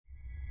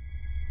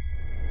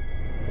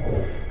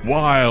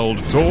Wild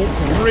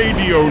Talk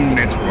Radio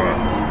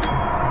Network.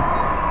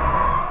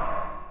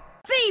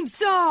 Theme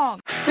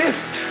song!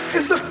 This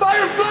is the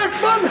Firefly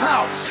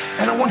Funhouse,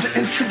 and I want to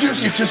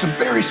introduce you to some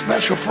very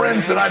special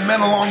friends that I met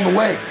along the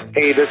way.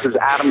 Hey, this is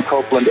Adam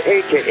Copeland,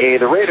 a.k.a.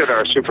 the Rated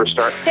R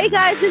Superstar. Hey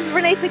guys, this is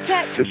Renee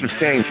Paquette. This is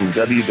Kane from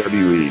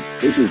WWE.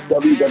 This is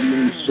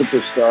WWE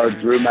Superstar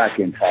Drew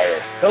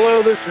McIntyre.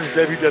 Hello, this is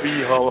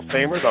WWE Hall of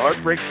Famer, the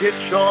Heartbreak Kid,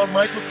 Shawn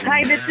Michaels.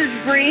 Hi, this is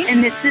Bree,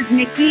 and this is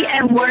Nikki,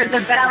 and we're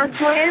the Battle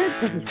Twins.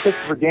 This is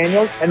Christopher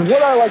Daniels, and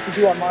what I like to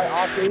do on my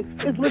off days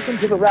is listen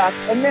to the rap,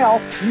 and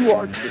now you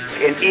are too.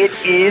 And it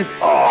is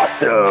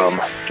awesome.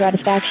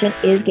 Satisfaction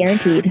is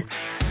guaranteed.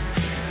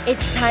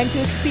 It's time to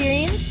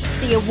experience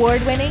the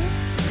award-winning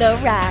The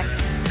Rack.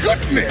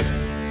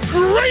 Goodness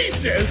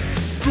gracious,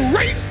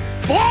 great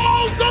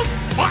balls of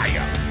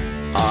fire!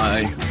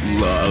 I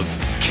love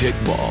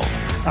kickball.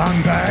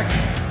 I'm back,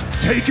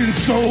 taking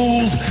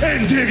souls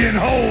and digging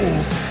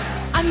holes.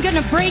 I'm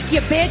gonna break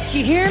you, bitch,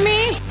 you hear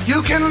me?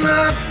 You can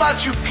look,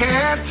 but you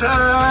can't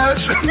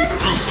touch.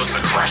 Ruthless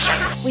aggression.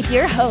 With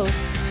your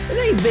host,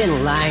 They've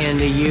been lying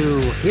to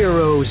you.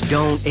 Heroes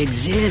don't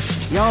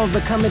exist. Y'all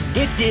become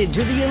addicted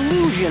to the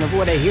illusion of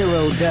what a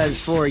hero does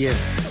for you.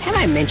 Have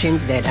I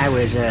mentioned that I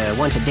was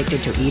once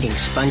addicted to eating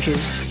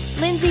sponges?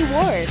 Lindsey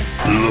Ward.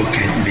 Look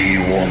at me,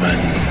 woman.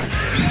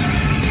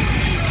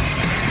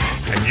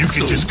 And you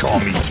can just call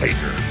me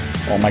Taker.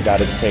 Oh my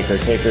god, it's Taker,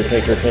 Taker,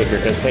 Taker, Taker.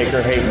 Does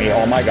Taker hate me?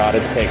 Oh my god,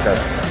 it's Taker.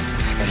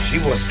 And she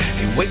was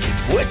a wicked,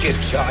 wicked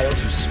child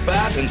who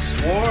spat and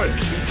swore and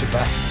chewed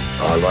tobacco.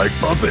 I like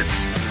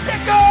puppets.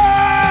 Stickers!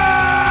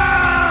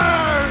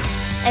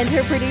 And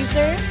her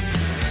producer,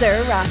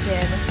 Sir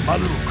Rockin. My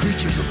little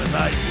creatures of the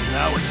night will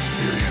now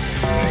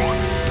experience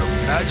the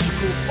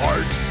magical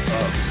art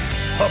of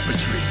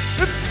puppetry.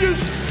 If you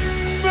smell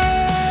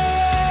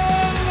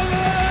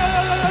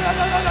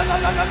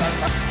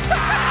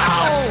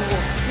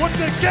what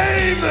the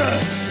game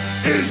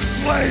is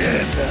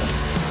playing.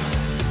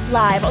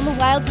 Live on the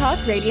Wild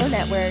Talk Radio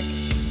Network.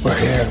 We're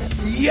here.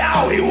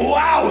 Yowie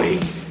wowie!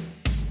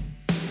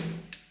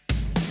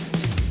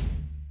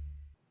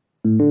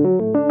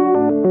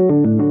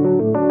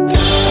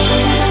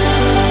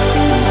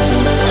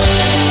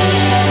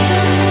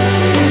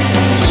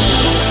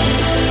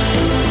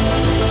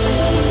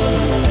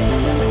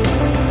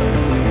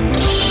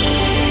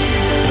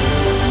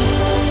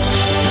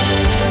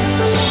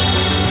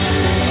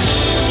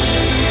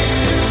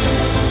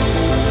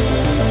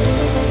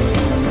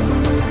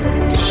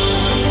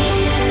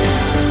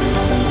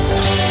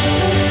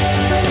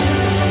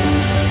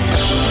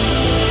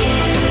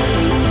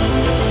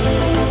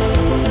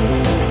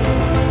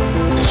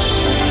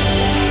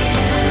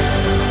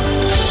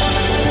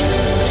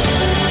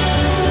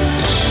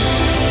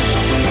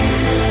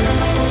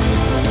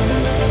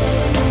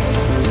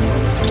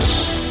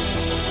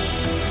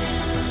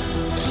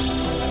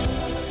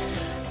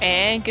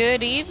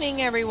 Good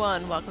evening,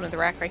 everyone. Welcome to The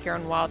Rack right here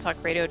on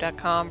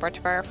WildTalkRadio.com, brought to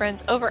you by our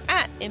friends over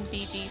at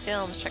MBG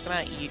Films. Check them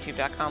out at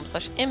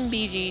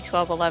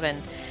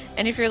YouTube.com/MBG1211.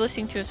 And if you're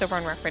listening to us over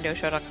on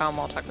RackRadioShow.com,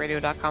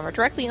 WildTalkRadio.com, or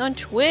directly on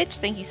Twitch,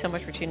 thank you so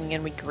much for tuning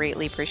in. We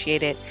greatly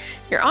appreciate it.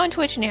 If you're on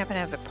Twitch and you happen to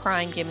have a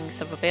Prime Gaming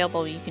sub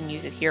available, you can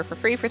use it here for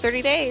free for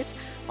 30 days.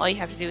 All you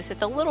have to do is hit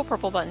the little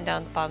purple button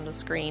down at the bottom of the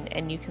screen,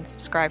 and you can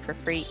subscribe for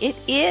free. It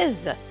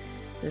is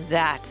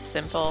that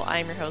simple.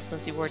 I'm your host,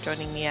 Lindsey Ward.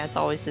 Joining me, as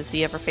always, is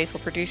the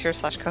ever-faithful producer /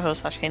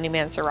 co-host /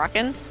 handyman, Sir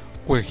Rockin.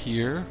 We're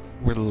here.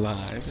 We're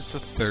live. It's a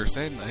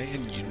Thursday night,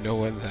 and you know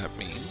what that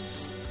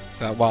means. It's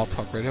that Wild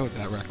Talk Radio. It's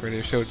that Rack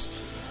Radio Show. It's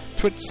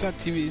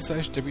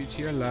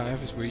twitch.tv/WTR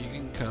Live is where you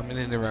can come and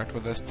interact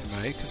with us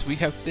tonight, because we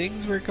have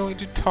things we're going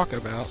to talk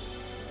about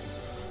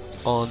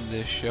on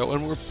this show,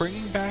 and we're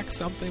bringing back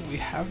something we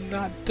have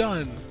not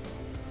done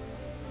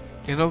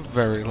in a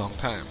very long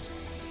time.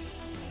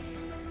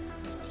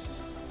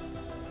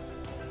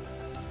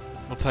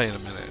 I'll tell you in a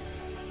minute.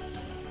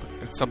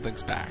 But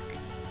something's back.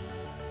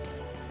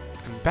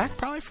 And back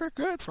probably for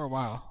good for a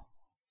while.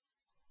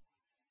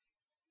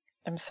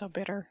 I'm so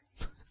bitter.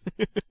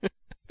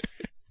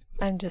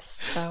 I'm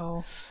just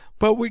so...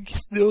 But we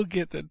still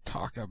get to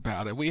talk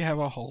about it. We have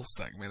a whole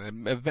segment.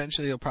 And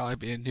eventually there'll probably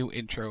be a new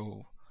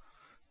intro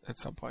at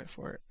some point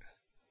for it.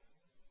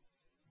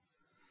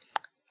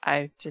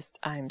 I'm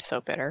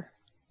so bitter.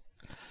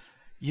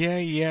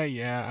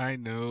 Yeah, I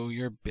know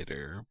you're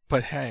bitter.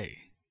 But hey...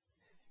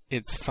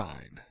 It's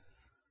fine.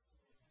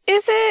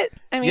 Is it?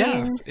 I mean...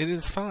 Yes, it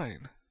is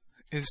fine.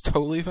 It's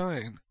totally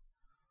fine.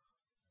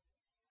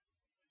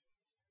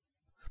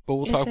 But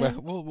we'll talk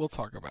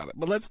about it.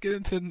 But let's get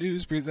into the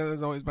news presented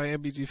as always by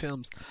MBG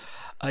Films.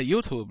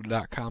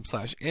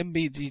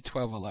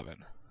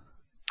 YouTube.com/MBG1211.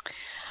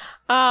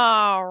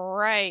 All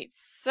right,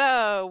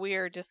 so we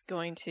are just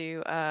going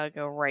to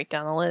go right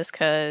down the list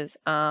because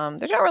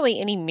there's not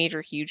really any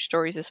major huge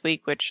stories this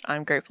week, which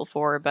I'm grateful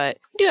for, but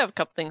we do have a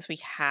couple things we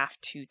have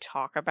to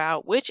talk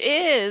about, which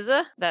is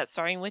that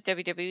starting with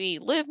WWE,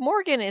 Liv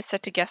Morgan is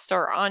set to guest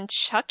star on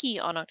Chucky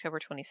on October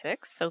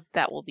 26th, so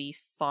that will be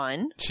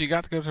fun. She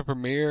got to go to the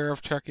premiere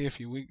of Chucky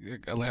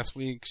last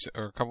week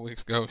or a couple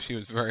weeks ago. She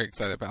was very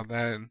excited about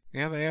that, and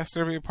yeah, they asked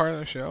her to be a part of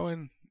the show,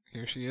 and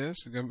here she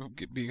is. She's going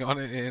to be on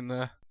it in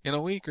a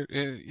week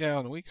in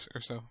a week or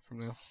so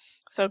from now.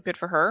 So good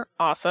for her.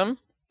 Awesome.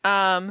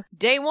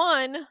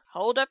 Day1,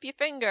 hold up your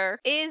finger,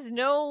 is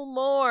no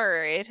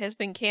more. It has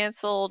been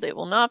canceled. It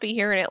will not be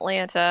here in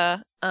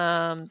Atlanta.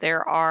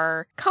 There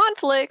are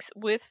conflicts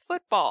with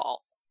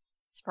football.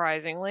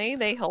 Surprisingly,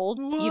 they hold,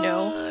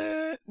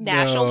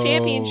 national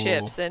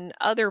championships and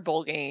other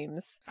bowl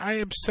games. I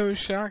am so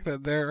shocked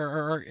that there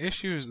are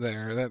issues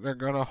there, that they're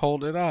going to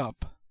hold it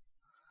up.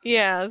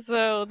 Yeah,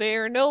 so they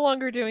are no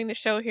longer doing the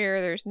show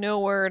here. There's no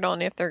word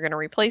on if they're going to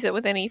replace it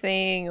with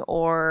anything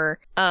or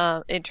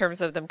in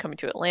terms of them coming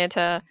to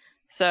Atlanta.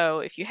 So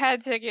if you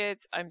had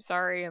tickets, I'm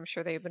sorry. I'm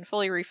sure they've been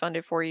fully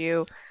refunded for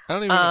you. I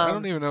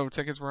don't even know if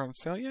tickets were on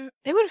sale yet.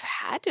 They would have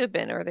had to have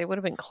been, or they would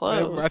have been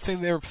closed. I think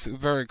they were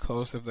very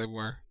close if they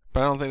were.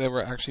 But I don't think they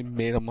were actually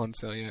made them on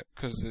sale yet,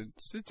 because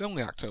it's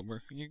only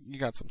October. You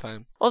got some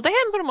time. Well, if they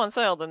hadn't put them on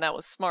sale, then that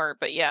was smart.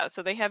 But yeah,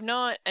 so they have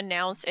not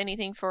announced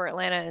anything for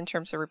Atlanta in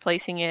terms of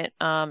replacing it.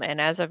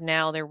 And as of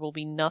now, there will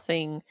be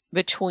nothing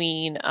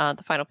between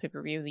the final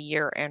pay-per-view of the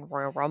year and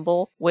Royal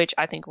Rumble, which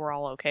I think we're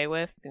all okay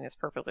with. I think that's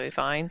perfectly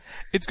fine.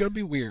 It's going to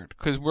be weird,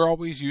 because we're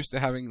always used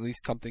to having at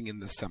least something in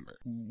December.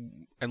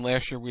 And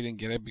last year we didn't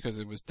get it because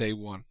it was day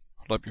one.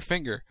 Hold up your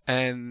finger.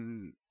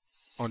 And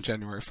on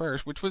January 1st,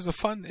 which was a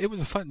fun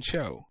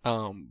show.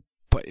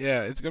 But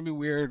yeah, it's going to be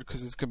weird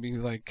because it's going to be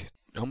like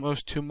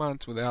almost 2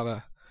 months without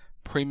a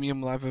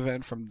premium live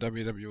event from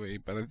WWE.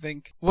 But I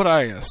think what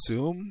I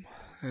assume,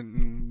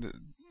 and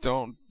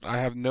I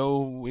have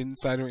no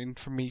insider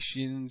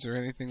informations or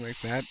anything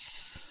like that,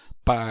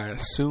 but I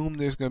assume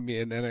there's going to be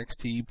an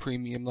NXT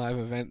premium live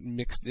event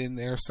mixed in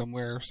there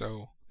somewhere,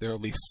 so there will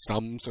be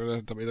some sort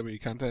of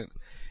WWE content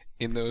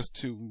in those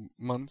 2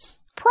 months.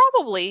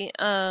 Probably.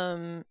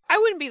 I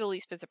wouldn't be the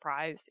least bit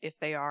surprised if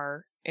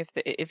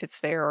it's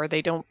there or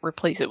they don't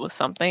replace it with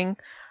something,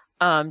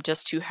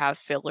 just to have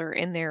filler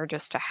in there,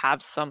 just to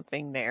have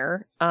something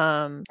there.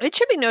 It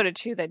should be noted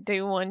too that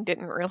Day 1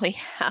 didn't really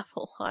have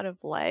a lot of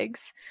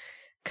legs,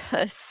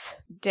 because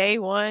Day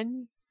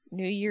 1,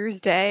 New Year's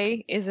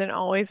Day, isn't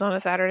always on a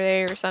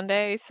Saturday or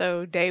Sunday,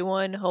 so Day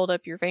 1, hold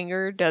up your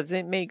finger,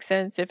 doesn't make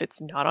sense if it's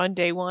not on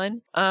Day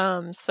 1.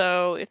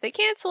 So if they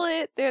cancel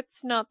it,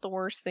 that's not the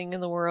worst thing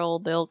in the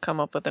world. They'll come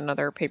up with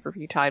another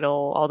pay-per-view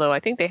title, although I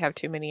think they have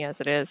too many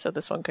as it is, so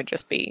this one could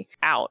just be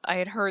out. I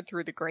had heard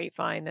through the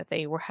grapevine that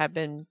they have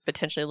been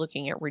potentially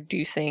looking at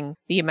reducing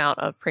the amount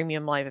of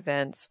premium live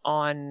events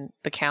on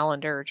the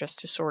calendar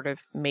just to sort of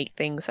make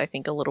things, I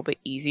think, a little bit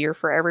easier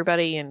for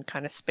everybody and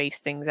kind of space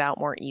things out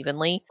more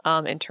evenly.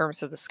 In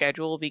terms of the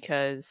schedule,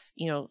 because,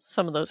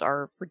 some of those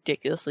are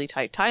ridiculously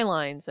tight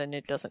timelines, and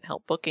it doesn't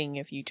help booking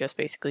if you just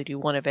basically do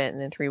one event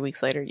and then 3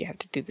 weeks later you have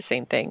to do the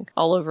same thing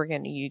all over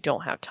again and you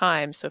don't have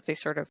time. So if they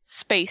sort of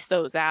space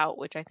those out,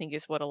 which I think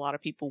is what a lot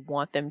of people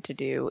want them to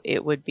do,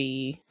 it would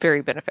be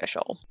very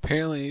beneficial.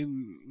 Apparently,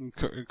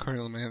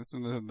 Cornelia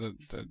Manson,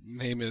 the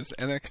name is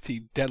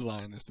NXT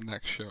Deadline is the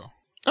next show.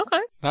 Okay.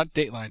 Not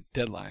Dateline,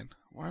 Deadline.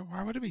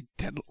 Why would it be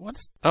Deadline? What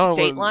is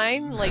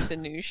Dateline, like the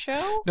news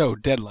show? No,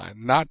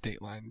 Deadline, not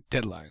Dateline,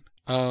 Deadline.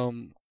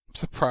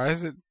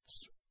 Surprised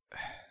it's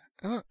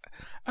I don't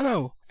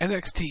know,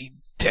 NXT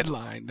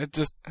Deadline. It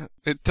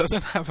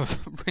doesn't have a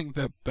ring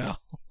the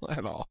bell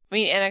at all. I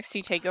mean,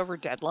 NXT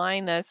Takeover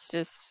Deadline. That's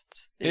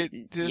just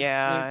it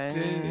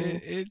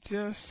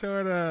just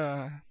sort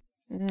of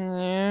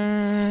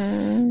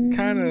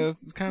kind of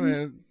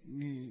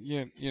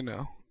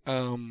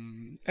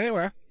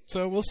Anyway.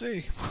 So we'll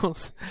see.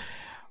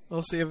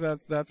 We'll see if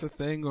that's a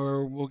thing,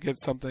 or we'll get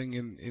something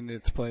in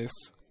its place.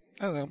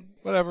 I don't know.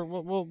 Whatever.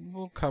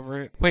 We'll cover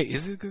it. Wait,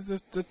 is it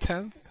the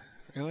 10th?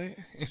 Really?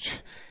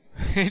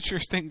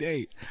 Interesting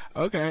date.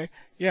 Okay.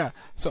 Yeah.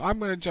 So I'm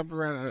gonna jump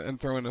around and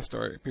throw in a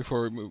story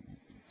before we move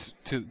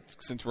to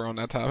since we're on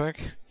that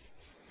topic.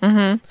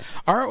 Mm-hmm.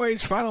 ROH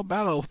Final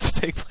Battle to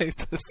take place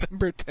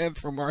December 10th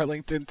from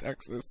Arlington,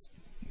 Texas.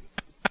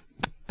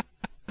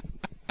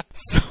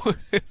 So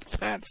if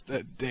that's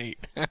the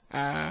date.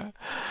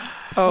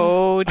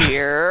 Oh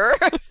dear.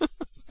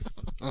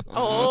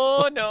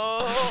 Oh no.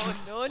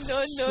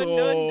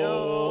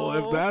 So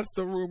if that's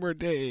the rumor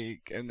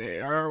date, and the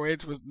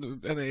ROH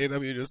and the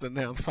AEW just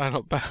announced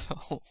Final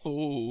Battle.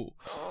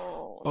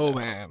 Oh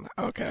man.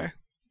 Okay.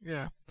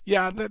 Yeah.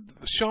 That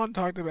Sean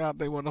talked about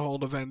they want to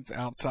hold events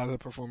outside of the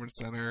Performance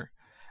Center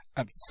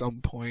at some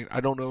point.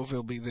 I don't know if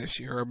it'll be this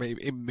year, or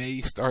maybe it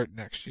may start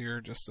next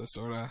year, just to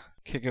sort of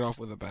kick it off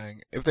with a bang.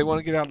 If they want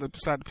to get out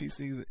beside the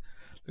PC,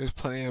 there's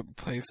plenty of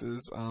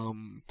places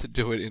to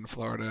do it in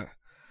Florida.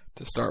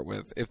 to start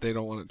with if they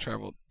don't want to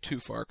travel too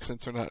far,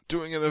 since they're not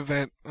doing an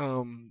event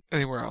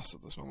anywhere else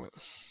at this moment.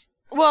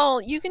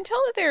 Well, you can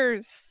tell that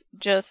there's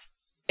just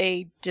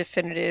a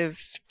definitive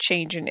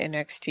change in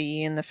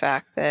NXT in the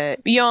fact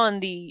that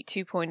beyond the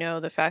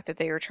 2.0, the fact that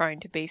they are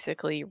trying to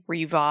basically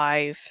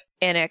revive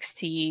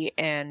NXT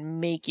and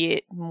make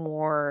it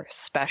more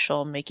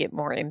special, make it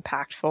more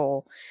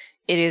impactful.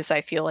 It is,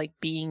 I feel like,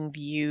 being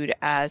viewed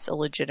as a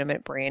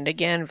legitimate brand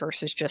again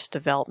versus just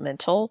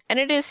developmental. And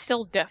it is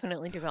still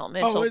definitely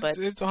developmental. But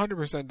it's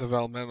 100%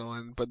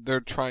 developmental, but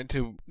they're trying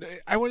to,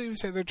 I wouldn't even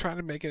say they're trying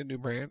to make it a new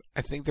brand.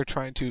 I think they're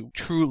trying to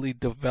truly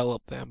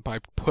develop them by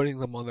putting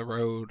them on the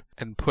road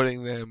and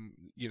putting them,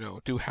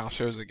 do house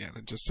shows again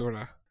and just sort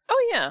of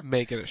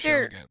make it a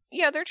show again.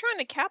 Yeah, they're trying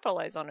to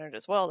capitalize on it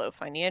as well, though,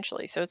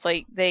 financially. So it's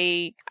like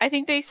I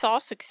think they saw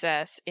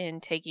success in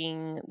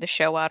taking the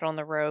show out on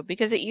the road,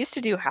 because it used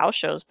to do house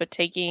shows, but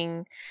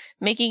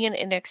making an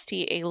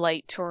NXT a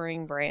light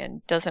touring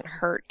brand doesn't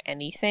hurt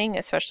anything,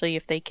 especially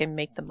if they can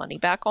make the money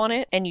back on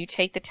it. And you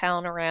take the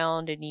talent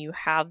around and you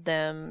have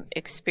them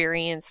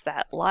experience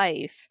that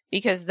life,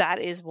 because that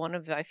is one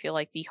of, I feel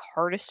like, the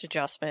hardest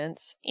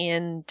adjustments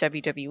in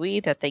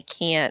WWE that they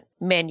can't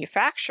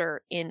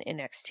manufacture in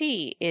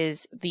NXT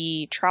is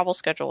the travel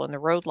schedule and the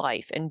road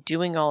life and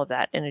doing all of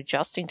that and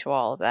adjusting to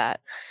all of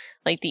that.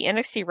 Like, the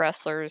NXT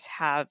wrestlers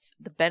have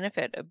the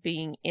benefit of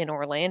being in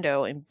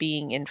Orlando and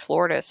being in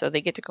Florida, so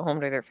they get to go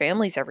home to their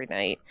families every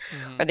night,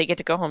 or they get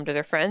to go home to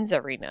their friends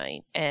every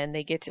night, and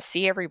they get to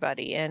see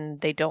everybody,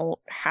 and they don't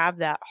have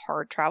that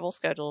hard travel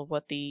schedule of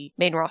what the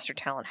main roster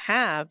talent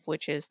have,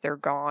 which is they're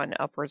gone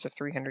upwards of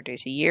 300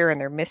 days a year, and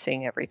they're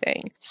missing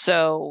everything.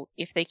 So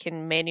if they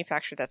can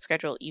manufacture that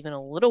schedule even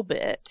a little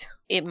bit,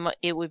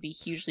 it would be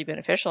hugely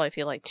beneficial, I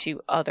feel like,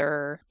 to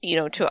other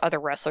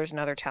wrestlers and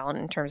other talent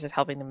in terms of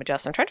helping them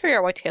adjust. I'm trying to figure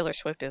out why Taylor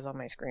Swift is on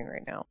my screen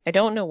right now. I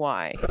don't know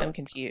why. I'm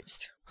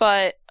confused.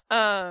 But,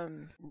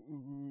 music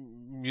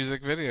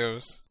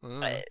videos.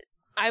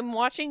 I'm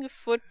watching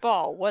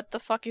football. What the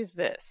fuck is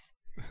this?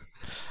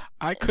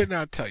 I could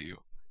not tell you.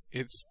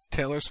 It's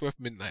Taylor Swift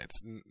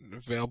Midnights,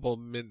 available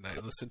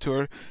midnight. Listen to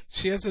her.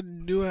 She has a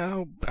new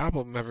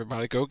album,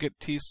 everybody. Go get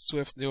T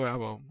Swift's new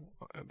album.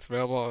 It's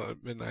available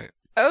at midnight.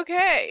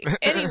 Okay.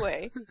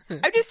 Anyway,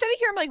 I'm just sitting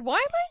here. I'm like, why am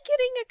I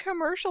getting a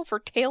commercial for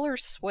Taylor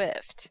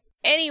Swift?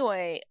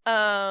 Anyway,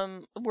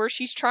 where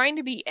she's trying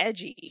to be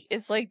edgy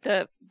is like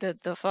the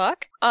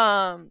fuck.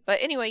 But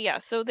anyway, yeah,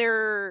 so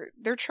they're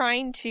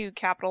trying to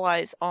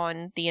capitalize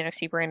on the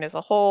NXT brand as a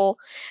whole.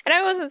 And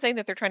I wasn't saying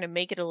that they're trying to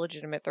make it a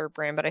legitimate third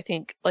brand, but I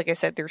think, like I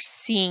said, they're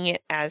seeing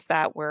it as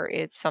that, where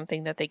it's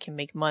something that they can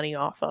make money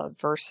off of,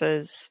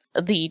 versus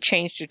the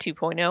change to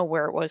 2.0,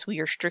 where it was,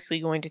 we are strictly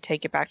going to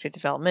take it back to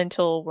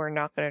developmental. We're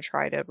not going to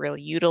try to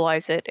really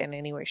utilize it in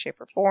any way, shape,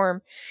 or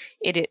form.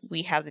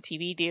 We have the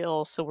TV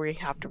deal, so we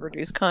have to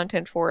produce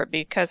content for it,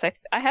 because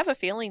I have a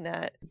feeling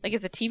that, like,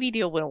 if the TV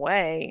deal went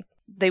away,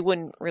 they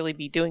wouldn't really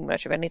be doing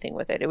much of anything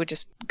with it. It would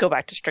just go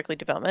back to strictly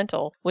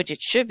developmental, which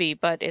it should be,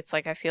 but it's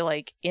like, I feel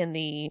like in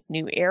the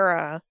new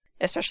era,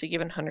 especially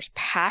given Hunter's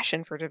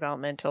passion for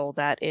developmental,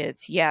 that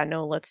it's,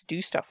 let's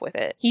do stuff with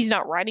it. He's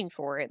not writing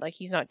for it, like,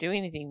 he's not doing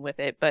anything with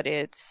it, but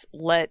it's,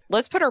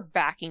 let's put our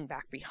backing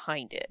back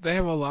behind it. They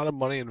have a lot of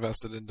money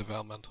invested in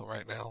developmental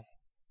right now,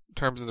 in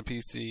terms of the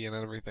PC and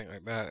everything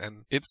like that,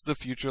 and it's the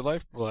future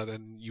lifeblood,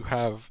 and you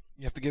have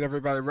to get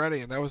everybody ready,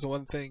 and that was the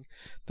one thing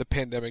the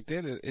pandemic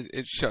did.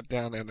 It shut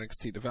down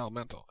NXT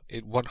developmental.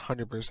 It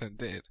 100%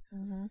 did.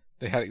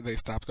 Mm-hmm. They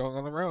stopped going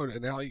on the road,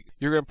 and now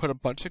you're going to put a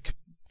bunch of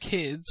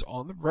kids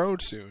on the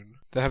road soon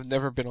that have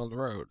never been on the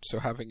road. So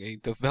having a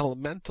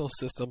developmental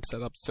system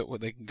set up so where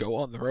they can go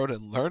on the road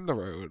and learn the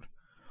road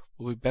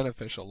will be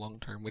beneficial long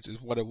term, which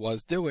is what it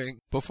was doing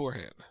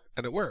beforehand,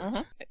 and it worked.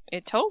 Mm-hmm.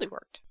 It totally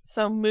worked.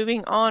 So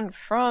moving on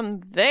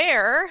from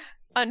there,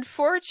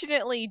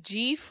 unfortunately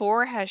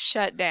G4 has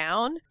shut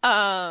down,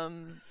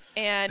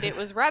 and it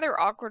was rather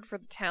awkward for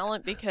the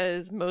talent,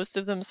 because most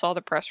of them saw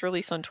the press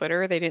release on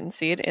Twitter. They didn't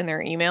see it in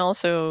their email,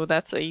 so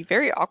that's a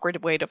very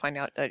awkward way to find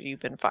out that you've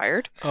been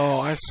fired. Oh,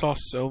 I saw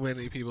so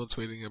many people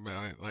tweeting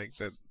about it, like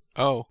that.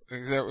 Oh,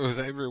 it was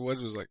Avery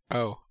Woods was like,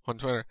 oh, on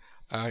Twitter.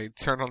 I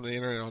turned on the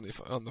internet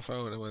on the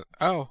phone and went,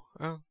 oh,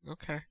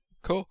 okay,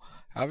 cool,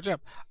 have a job.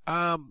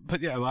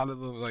 But yeah, a lot of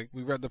them, like,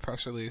 we read the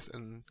press release,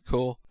 and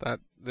cool, that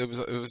it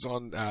was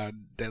on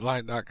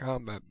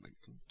Deadline.com that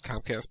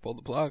Comcast pulled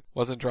the plug,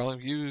 wasn't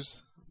drawing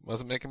views,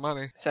 wasn't making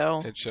money,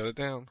 so it shut it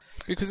down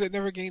because it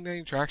never gained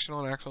any traction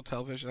on actual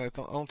television. I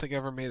don't think it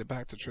ever made it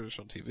back to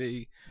traditional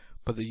TV,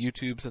 but the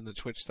YouTubes and the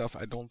Twitch stuff,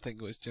 I don't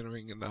think it was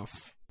generating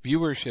enough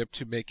viewership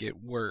to make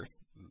it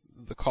worth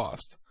the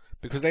cost.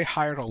 Because they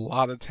hired a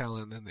lot of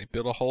talent and they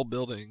built a whole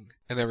building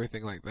and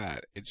everything like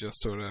that. It just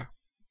sort of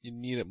You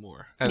need it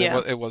more. And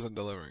it wasn't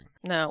delivering.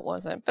 No, it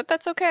wasn't. But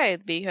that's okay,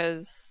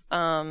 because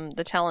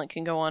the talent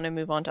can go on and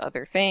move on to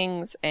other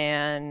things,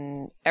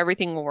 and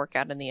everything will work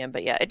out in the end.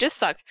 But yeah, it just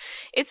sucks.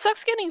 It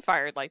sucks getting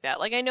fired like that.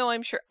 Like, I know,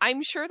 I'm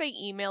sure they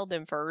emailed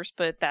him first,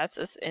 but that's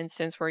an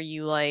instance where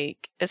you,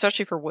 like,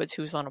 especially for Woods,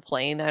 who was on a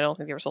plane, I don't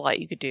think there was a lot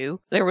you could do.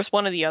 There was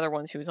one of the other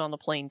ones who was on the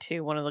plane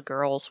too. One of the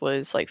girls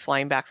was, like,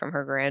 flying back from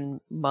her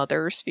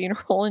grandmother's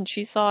funeral, and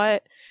she saw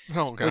it.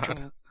 Oh,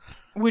 God.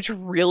 Which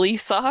really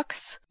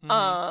sucks.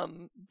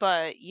 Mm-hmm.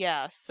 But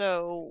yeah,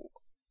 so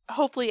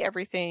hopefully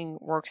everything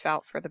works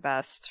out for the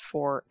best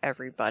for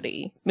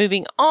everybody.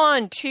 Moving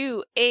on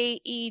to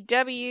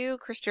AEW,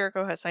 Chris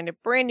Jericho has signed a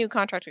brand new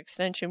contract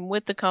extension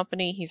with the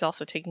company. He's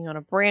also taking on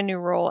a brand new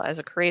role as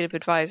a creative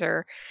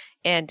advisor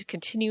and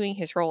continuing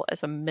his role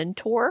as a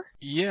mentor.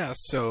 Yeah,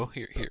 so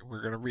here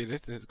we're going to read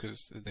it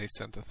because they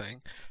sent the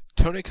thing.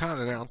 Tony Khan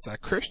announced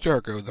that Chris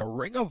Jericho, the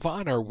Ring of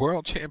Honor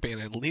World Champion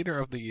and leader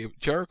of the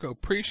Jericho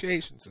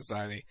Appreciation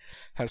Society,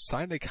 has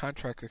signed a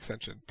contract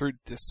extension through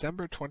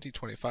December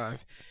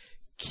 2025,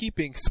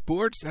 keeping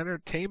sports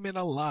entertainment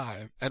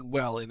alive and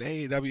well in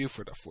AEW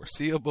for the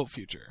foreseeable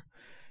future.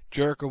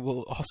 Jericho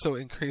will also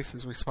increase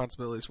his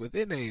responsibilities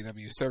within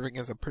AEW, serving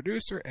as a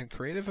producer and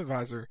creative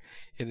advisor,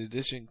 in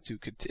addition to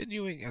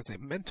continuing as a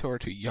mentor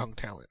to young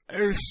talent.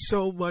 There's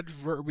so much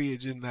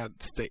verbiage in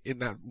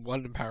that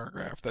one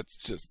paragraph. That's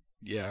just,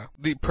 yeah.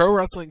 The pro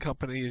wrestling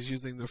company is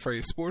using the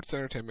phrase sports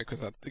entertainment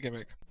because that's the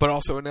gimmick, but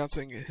also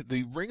announcing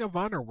the Ring of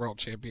Honor World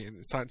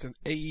Champion signs an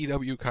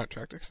AEW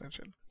contract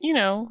extension. You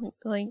know,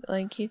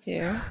 like you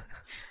do.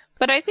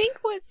 But I think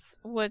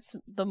what's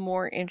the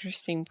more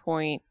interesting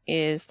point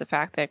is the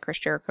fact that Chris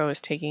Jericho is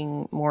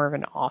taking more of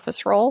an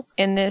office role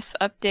in this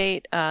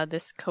update.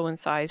 This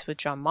coincides with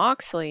Jon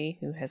Moxley,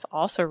 who has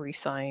also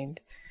re-signed,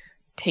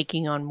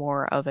 taking on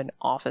more of an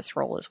office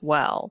role as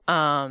well.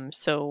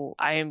 So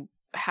I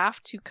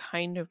have to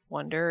kind of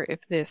wonder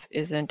if this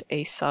isn't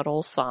a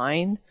subtle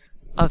sign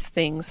of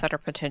things that are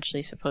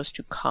potentially supposed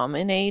to come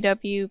in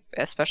AEW,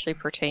 especially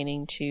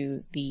pertaining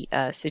to the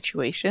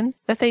situation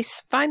that they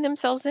find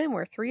themselves in,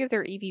 where 3 of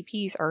their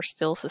EVPs are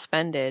still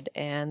suspended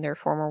and their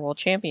former world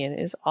champion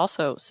is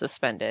also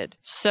suspended.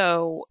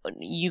 So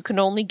you can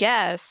only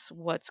guess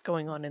what's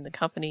going on in the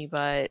company,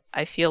 but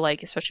I feel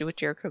like, especially with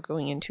Jericho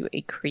going into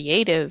a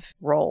creative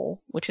role,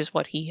 which is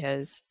what he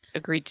has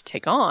agreed to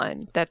take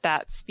on,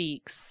 that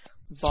speaks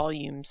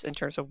volumes in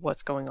terms of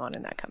what's going on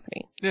in that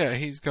company. Yeah,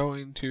 he's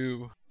going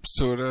to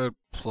sort of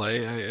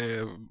play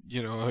a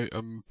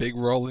big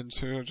role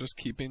into just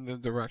keeping the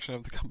direction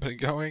of the company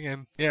going,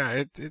 and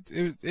yeah,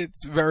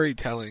 it's very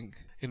telling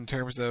in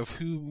terms of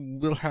who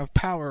will have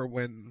power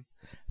when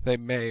they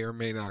may or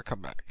may not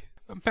come back.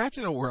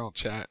 Imagine a world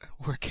chat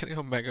where Kenny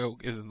Omega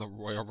is in the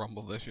Royal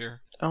Rumble this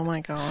year. Oh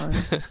my God.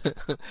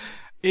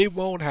 It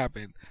won't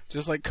happen.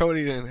 Just like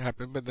Cody didn't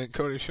happen, but then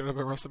Cody showed up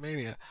at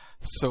WrestleMania.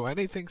 So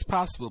anything's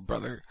possible,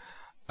 brother.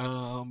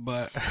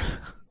 But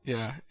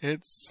yeah,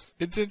 it's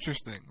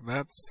interesting.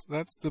 That's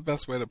the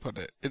best way to put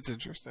it. It's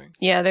interesting.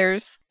 Yeah, there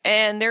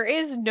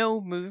is no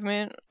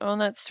movement on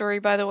that story,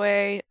 by the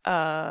way.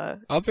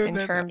 Other than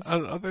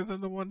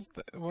the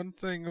one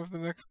thing of the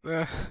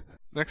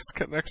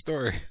next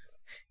story.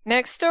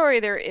 Next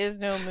story, there is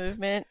no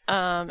movement.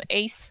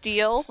 Ace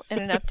Steel, in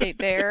an update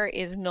there,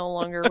 is no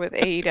longer with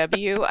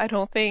AEW. I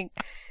don't think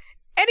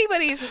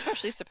anybody is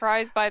especially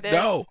surprised by this.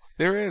 No,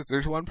 there is.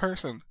 There's one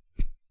person.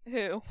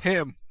 Who?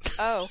 Him.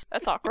 Oh,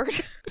 that's awkward.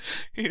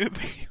 He would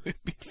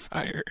be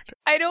fired.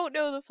 I don't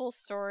know the full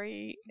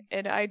story,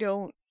 and I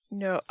don't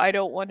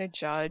want to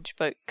judge,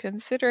 but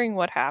considering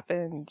what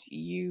happened,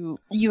 you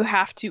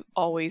have to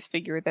always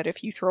figure that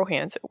if you throw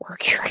hands at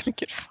work, you're going to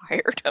get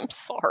fired. I'm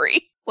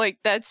sorry. Like,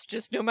 that's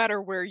just, no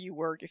matter where you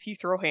work, if you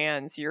throw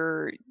hands,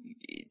 you're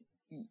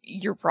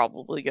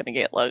probably going to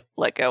get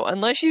let go,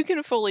 unless you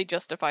can fully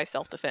justify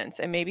self-defense,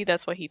 and maybe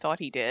that's what he thought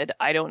he did.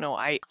 I don't know.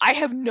 I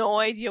have no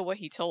idea what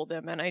he told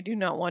them, and I do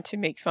not want to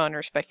make fun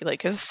or speculate,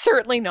 because it's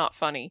certainly not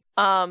funny.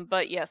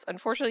 But yes,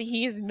 unfortunately,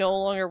 he is no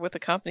longer with the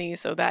company,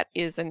 so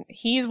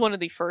he's one of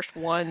the first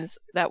ones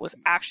that was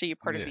actually a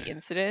part of the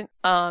incident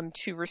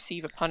to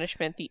receive a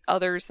punishment. The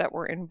others that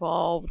were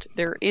involved,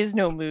 there is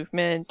no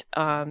movement.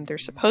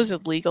 There's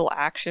supposed legal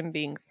action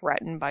being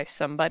threatened by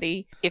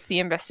somebody. If the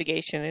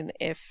investigation and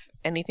if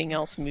anything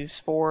else moves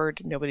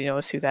forward, nobody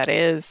knows who that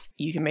is.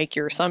 You can make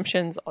your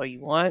assumptions all you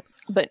want,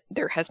 but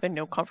there has been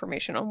no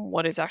confirmation on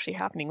what is actually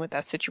happening with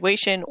that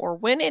situation or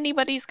when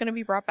anybody's going to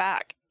be brought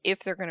back,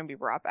 if they're going to be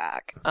brought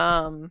back.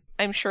 I'm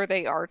sure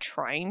they are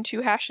trying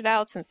to hash it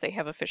out since they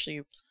have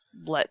officially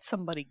let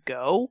somebody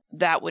go.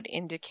 That would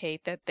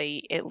indicate that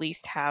they at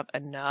least have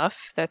enough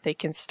that they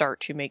can start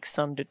to make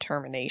some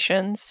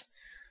determinations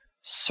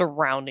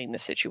surrounding the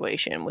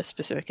situation with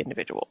specific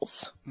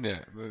individuals.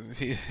 Yeah,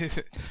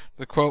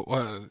 the quote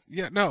was,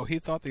 he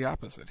thought the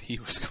opposite. He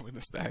was going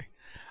to stay.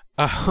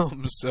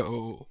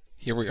 So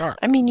here we are.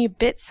 I mean, you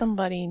bit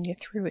somebody and you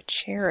threw a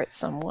chair at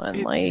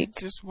someone.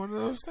 It's just one of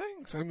those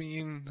things. I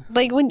mean,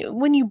 like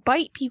when you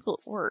bite people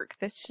at work,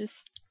 that's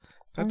just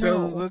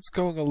That's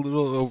going a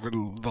little over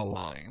the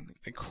line.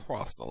 They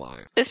crossed the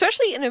line.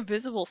 Especially in a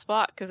visible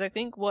spot, because I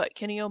think,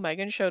 Kenny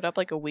Omega showed up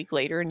like a week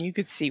later and you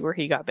could see where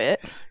he got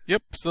bit.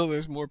 Yep, so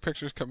there's more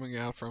pictures coming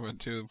out from it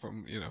too,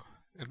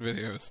 in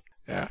videos.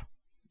 Yeah,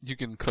 you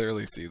can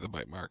clearly see the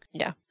bite mark.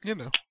 Yeah.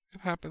 It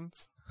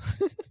happens.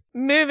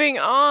 Moving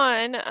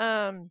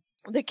on,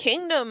 the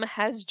Kingdom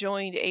has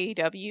joined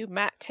AEW.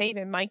 Matt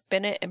Taven, Mike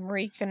Bennett, and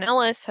Marie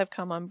Kanellis have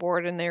come on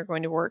board, and they're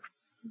going to work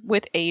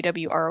with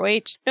AEW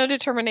ROH. No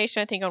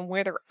determination, I think, on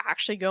where they're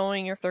actually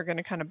going, or if they're going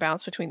to kind of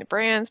bounce between the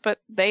brands, but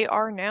they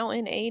are now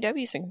in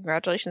AEW, so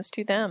congratulations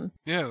to them.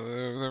 Yeah,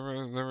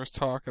 there was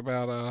talk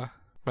about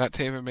Matt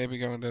Taven maybe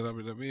going to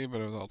WWE, but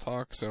it was all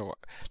talk, so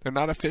they're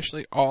not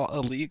officially all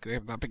elite. They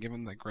have not been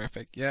given the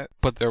graphic yet,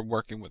 but they're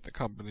working with the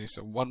company,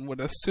 so one would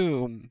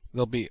assume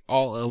they'll be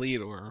all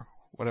elite or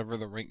whatever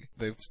the rank.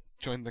 They've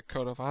joined the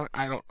Code of Honor.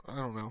 I don't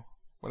know.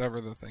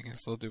 Whatever the thing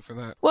is, they'll do for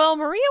that. Well,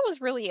 Maria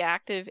was really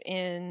active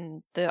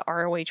in the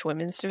ROH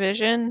women's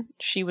division.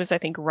 She was, I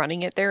think,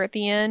 running it there at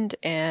the end,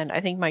 and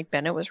I think Mike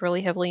Bennett was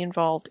really heavily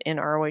involved in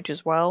ROH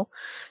as well.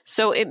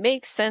 So it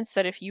makes sense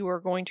that if you are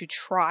going to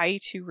try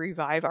to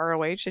revive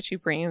ROH, that you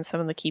bring in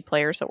some of the key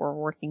players that were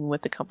working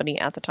with the company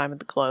at the time of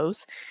the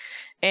close.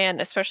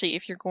 And especially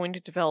if you're going to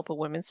develop a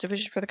women's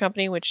division for the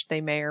company, which they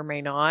may or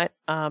may not,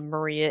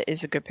 Maria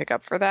is a good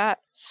pickup for that.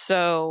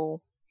 So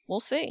we'll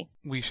see.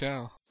 We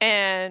shall.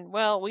 And,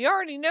 we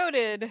already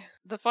noted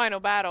the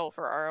final battle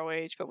for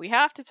ROH, but we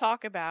have to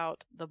talk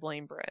about the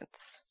Blame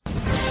Brents.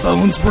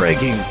 Bones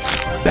breaking,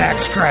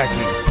 backs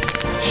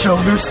cracking,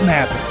 shoulders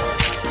snapping.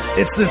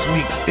 It's this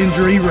week's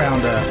Injury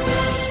Roundup.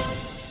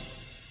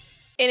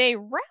 In a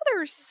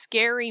rather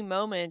scary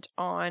moment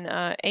on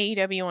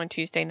AEW on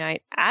Tuesday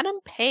night, Adam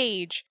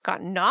Page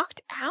got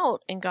knocked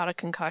out and got a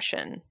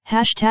concussion.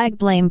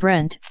 #blame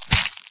Brent.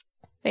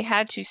 They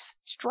had to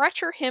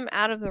stretcher him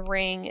out of the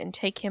ring and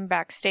take him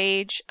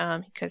backstage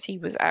because he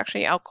was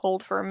actually out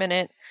cold for a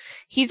minute.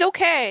 He's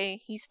okay.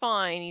 He's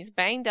fine. He's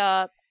banged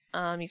up.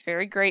 He's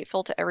very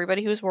grateful to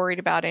everybody who was worried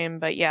about him.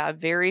 But yeah, a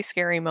very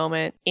scary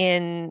moment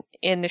in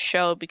the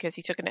show because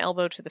he took an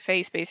elbow to the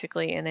face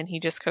basically, and then he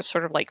just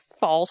sort of like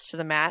falls to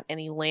the mat and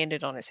he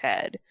landed on his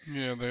head.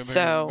 Yeah,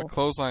 the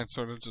clothesline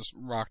sort of just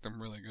rocked him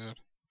really good.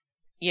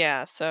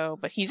 Yeah,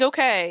 but he's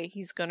okay.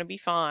 He's gonna be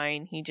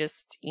fine. He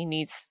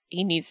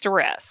needs to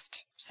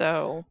rest.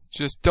 So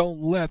just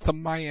don't let the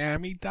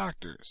Miami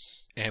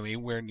doctors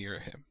anywhere near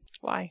him.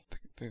 Why?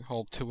 The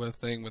whole Tua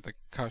thing with the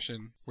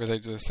concussion, where they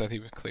just said he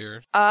was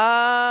cleared.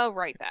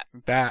 Right.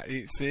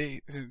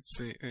 See, yeah.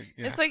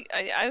 It's like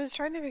I was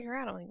trying to figure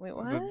out. I'm like, wait,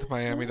 what? The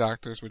Miami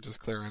doctors would just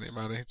clear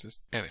anybody.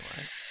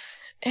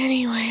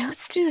 Anyway,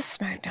 let's do the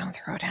Smackdown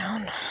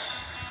Throwdown.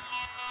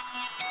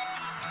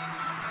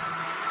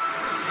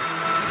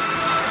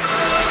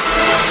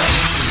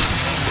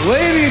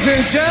 Ladies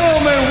and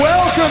gentlemen,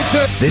 welcome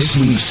to this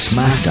week's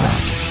Smackdown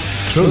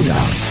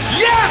Throwdown.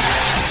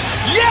 Yes!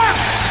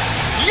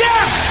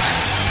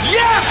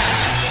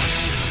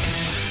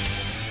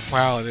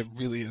 Wow, and it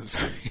really is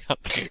very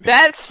outdated.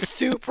 That's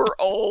super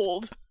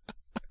old.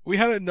 We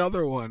had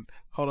another one.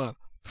 Hold on.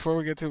 Before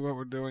we get to what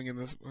we're doing in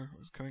this, we're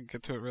just going to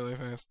get to it really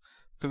fast.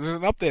 Because there's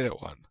an updated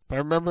one. But I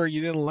remember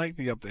you didn't like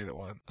the updated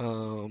one.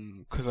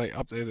 Because I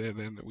updated it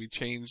and we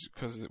changed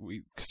because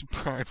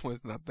Brian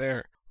was not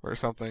there. Or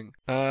something.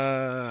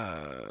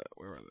 Where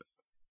was it?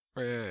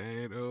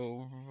 Right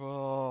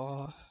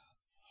over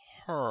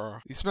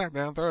her. The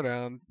Smackdown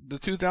Throwdown, the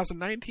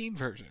 2019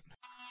 version.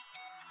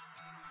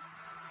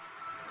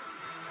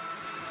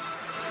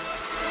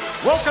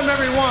 Welcome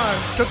everyone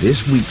to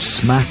this week's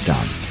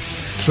Smackdown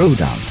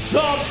Throwdown.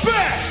 The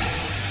best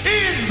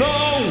in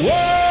the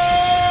world!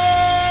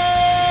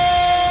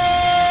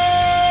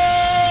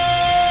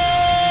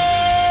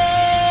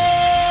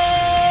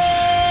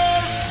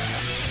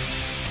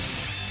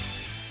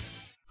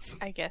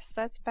 I guess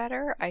that's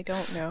better. I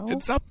don't know.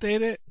 It's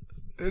updated.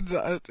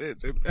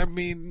 I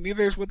mean,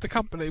 neither is with the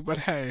company, but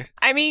hey.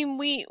 I mean,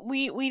 we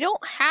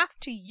don't have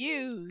to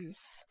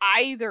use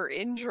either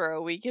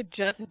intro. We could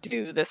just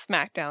do the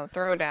Smackdown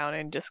Throwdown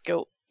and just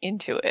go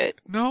into it.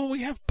 No,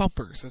 we have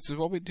bumpers. This is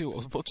what we do.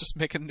 We'll just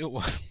make a new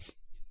one.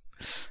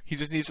 He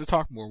just needs to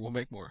talk more. We'll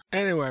make more.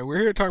 Anyway, we're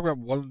here to talk about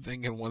one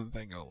thing and one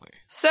thing only.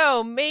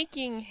 So,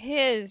 making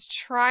his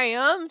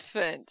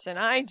triumphant, and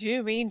I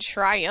do mean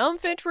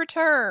triumphant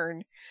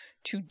return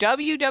to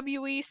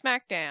WWE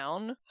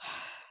SmackDown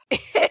is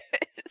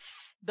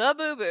the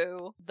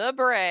Boo-Boo, the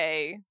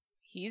Bray.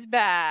 He's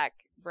back.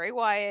 Bray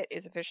Wyatt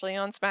is officially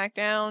on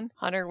SmackDown.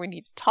 Hunter, we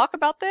need to talk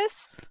about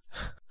this.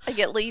 Like,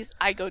 at least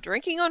I go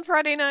drinking on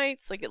Friday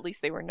nights. Like, at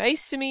least they were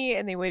nice to me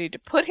and they waited to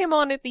put him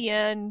on at the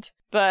end.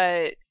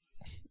 But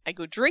I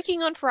go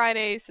drinking on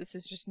Fridays. This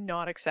is just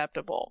not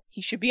acceptable.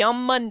 He should be on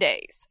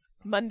Mondays.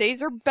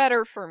 Mondays are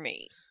better for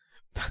me.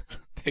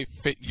 They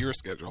fit your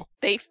schedule.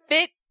 They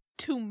fit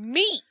to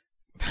me.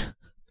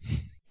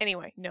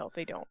 Anyway, no,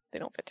 they don't. They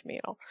don't fit to me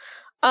at all.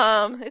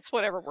 It's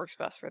whatever works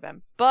best for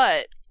them.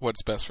 But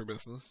what's best for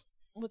business?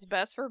 what's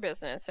best for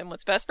business, and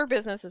what's best for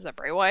business is that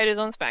Bray Wyatt is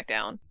on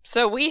SmackDown.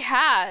 So we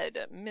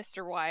had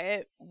Mr.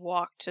 Wyatt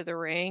walk to the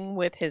ring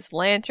with his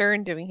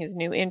lantern, doing his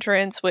new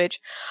entrance, which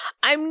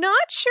I'm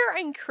not sure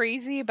I'm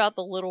crazy about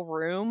the little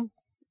room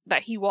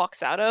that he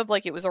walks out of.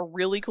 Like, it was a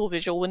really cool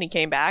visual when he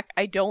came back.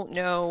 I don't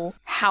know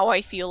how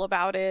I feel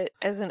about it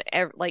as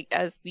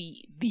as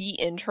the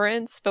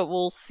entrance, but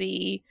we'll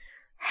see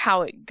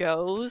how it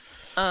goes.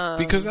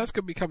 Because that's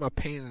going to become a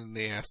pain in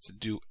the ass to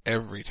do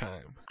every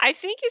time. I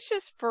think it's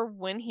just for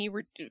when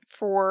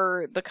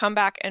for the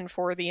comeback and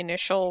for the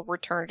initial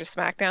return to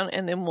SmackDown,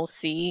 and then we'll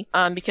see.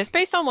 Because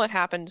based on what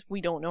happened, we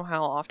don't know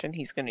how often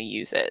he's going to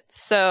use it.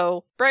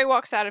 So Bray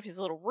walks out of his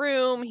little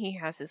room. He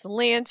has his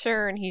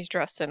lantern. He's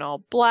dressed in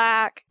all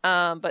black,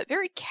 but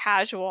very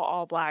casual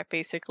all black,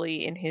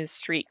 basically in his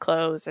street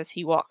clothes as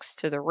he walks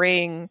to the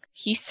ring.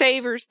 He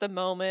savors the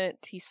moment.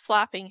 He's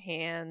slapping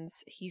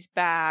hands. He's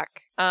back.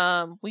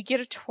 We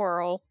get a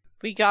twirl.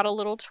 We got a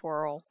little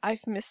twirl.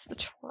 I've missed the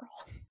twirl.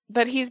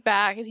 But he's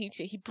back, and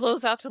he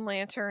blows out the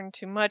lantern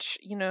to much,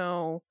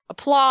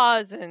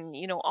 applause and,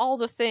 all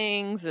the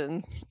things,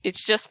 and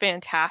it's just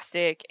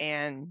fantastic.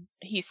 And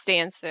he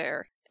stands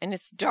there, and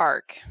it's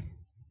dark,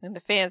 and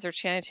the fans are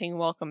chanting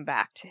welcome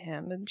back to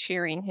him and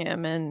cheering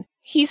him, and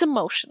he's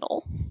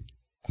emotional.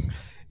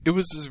 It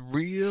was as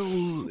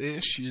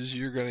real-ish as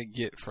you're going to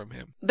get from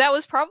him. That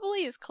was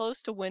probably as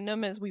close to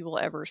Wyndham as we will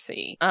ever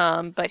see.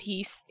 But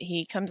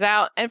he comes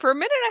out, and for a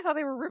minute I thought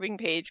they were ripping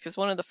Paige, because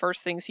one of the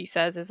first things he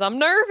says is, I'm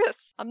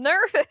nervous.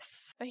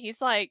 But he's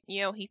like,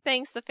 he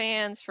thanks the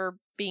fans for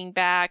being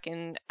back,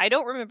 and I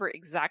don't remember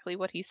exactly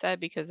what he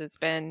said, because it's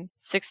been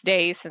 6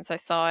 days since I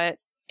saw it,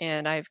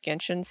 and I've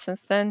Genshin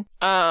since then.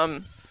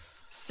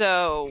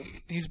 So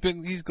he's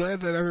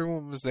glad that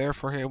everyone was there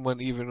for him when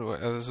even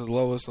as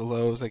low as the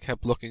lows, they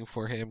kept looking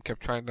for him,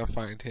 kept trying to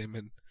find him,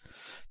 and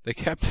they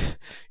kept,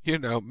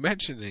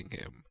 mentioning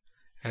him.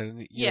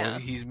 And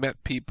he's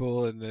met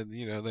people, and then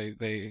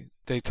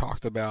they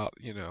talked about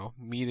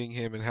meeting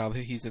him and how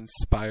he's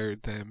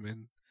inspired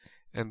them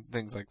and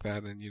things like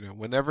that. And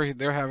whenever he's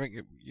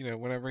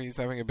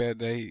having a bad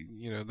day,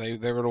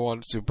 they were the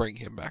ones to bring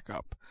him back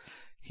up.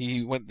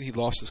 He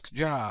lost his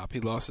job. He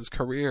lost his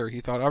career.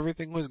 He thought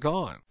everything was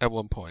gone at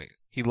one point.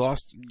 He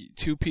lost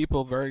 2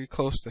 people very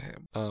close to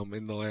him,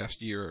 in the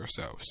last year or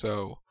so.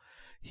 So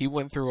he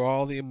went through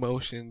all the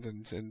emotions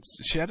and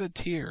shed a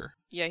tear.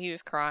 Yeah, he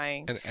was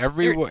crying. And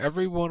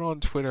everyone on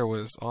Twitter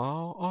was,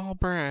 oh,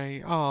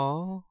 Bray,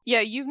 oh.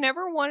 Yeah, you've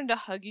never wanted to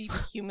hug a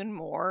human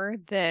more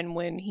than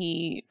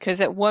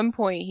because at one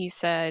point he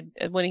said,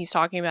 when he's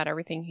talking about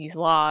everything he's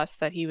lost,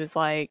 that he was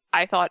like,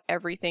 I thought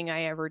everything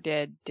I ever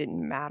did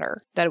didn't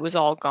matter, that it was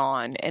all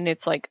gone. And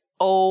it's like,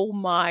 oh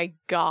my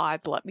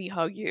God, let me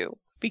hug you.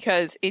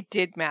 Because it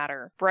did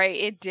matter, right?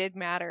 It did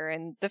matter.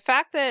 And the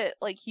fact that,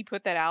 he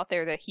put that out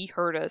there, that he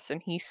heard us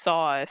and he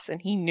saw us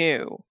and he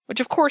knew, which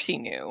of course he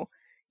knew,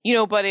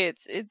 but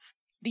it's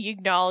the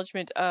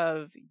acknowledgement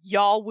of,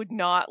 y'all would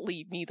not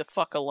leave me the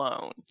fuck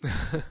alone.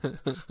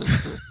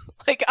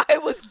 I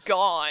was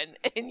gone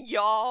and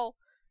y'all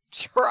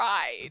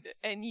tried,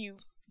 and you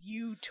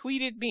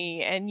tweeted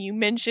me and you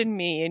mentioned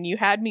me and you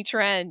had me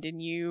trend,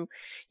 and you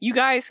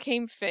guys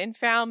came and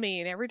found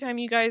me, and every time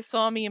you guys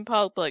saw me in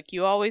public,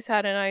 you always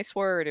had a nice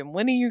word, and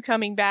when are you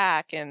coming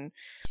back? And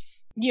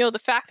the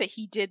fact that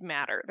he did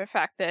matter, the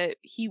fact that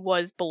he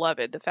was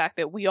beloved, the fact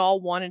that we all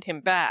wanted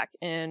him back,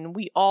 and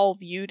we all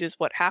viewed as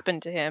what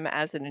happened to him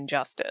as an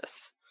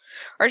injustice.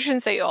 Or I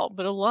shouldn't say all,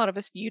 but a lot of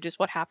us viewed as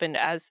what happened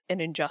as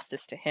an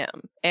injustice to him,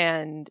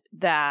 and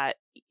that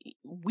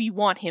we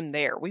want him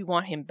there, we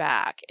want him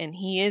back, and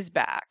he is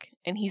back,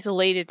 and he's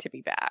elated to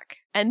be back.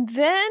 And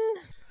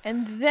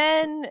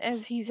then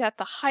as he's at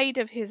the height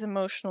of his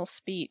emotional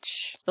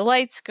speech, the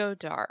lights go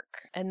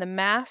dark, and the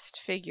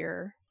masked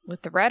figure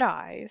with the red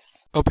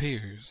eyes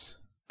appears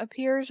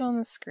on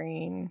the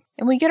screen,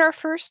 and we get our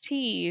first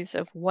tease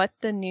of what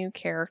the new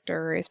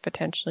character is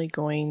potentially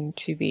going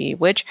to be,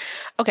 which,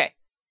 okay,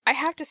 I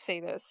have to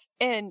say this,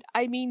 and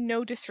I mean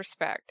no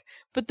disrespect,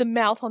 but the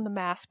mouth on the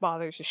mask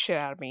bothers the shit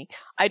out of me.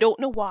 I don't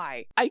know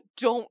why,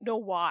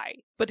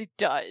 but it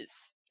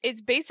does.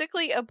 It's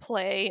basically a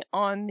play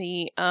on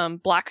the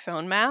Black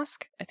Phone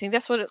mask. I think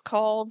that's what it's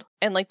called.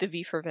 And the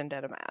V for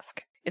Vendetta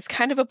mask. It's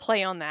kind of a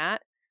play on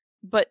that,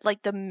 but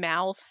the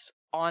mouth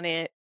on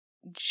it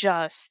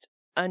just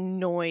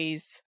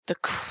annoys the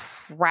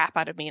crap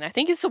out of me. And I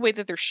think it's the way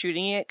that they're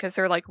shooting it, because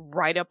they're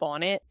right up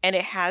on it, and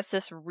it has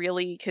this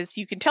really, because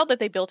you can tell that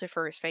they built it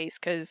for his face,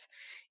 because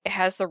it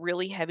has the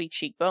really heavy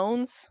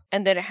cheekbones,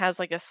 and then it has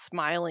a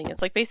smiling,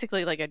 it's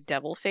basically a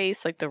devil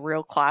face, the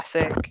real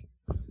classic,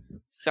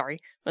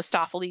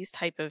 Mistopheles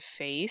type of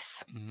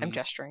face. Mm-hmm. I'm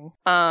gesturing.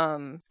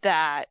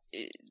 That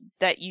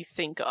you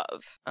think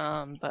of.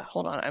 But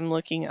hold on, I'm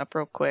looking up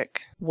real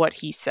quick what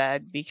he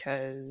said,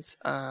 because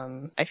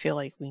I feel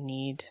like we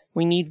need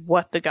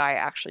what the guy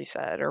actually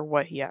said, or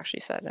what he actually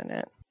said in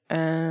it.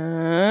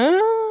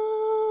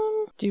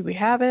 Do we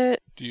have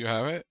it? Do you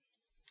have it?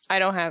 I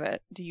don't have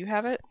it. Do you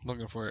have it?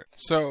 Looking for it.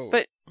 So,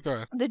 but go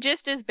ahead. The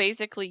gist is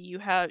basically you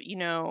have,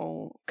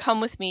 come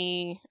with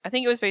me. I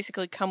think it was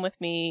basically come with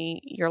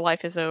me. Your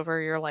life is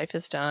over. Your life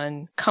is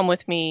done. Come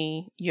with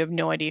me. You have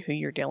no idea who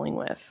you're dealing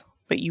with,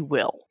 but you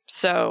will.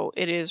 So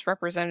it is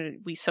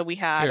represented. We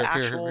had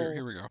actual.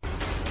 Here we go.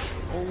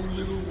 Oh,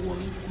 little one,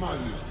 my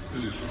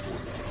little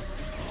one.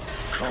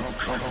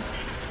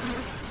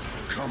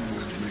 Come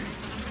with me.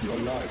 Your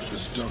life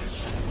is done.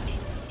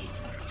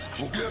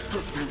 Forget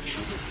the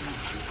future.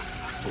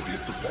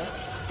 Forget the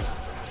past.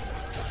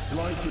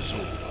 Life is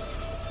over.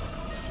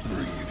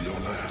 Breathe your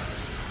last.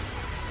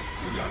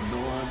 You got no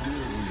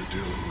idea who you're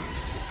dealing with,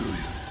 do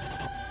you?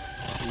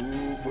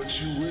 Oh, but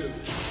you will.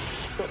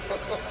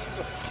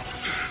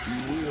 You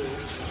will.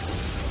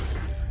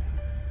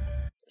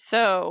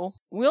 So,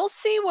 we'll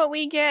see what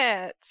we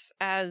get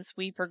as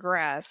we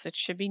progress. It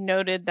should be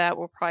noted that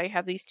we'll probably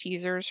have these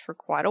teasers for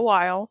quite a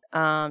while.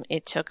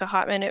 It took a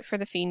hot minute for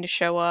The Fiend to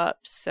show up,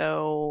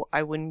 so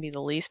I wouldn't be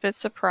the least bit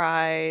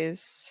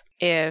surprised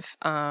if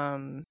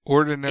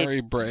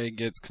Ordinary Bray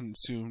gets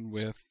consumed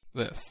with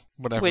this.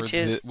 Whatever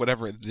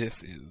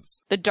this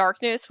is. The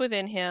darkness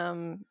within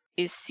him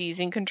is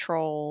seizing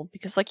control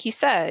because, like he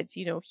said,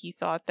 he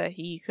thought that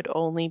he could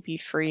only be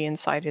free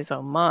inside his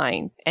own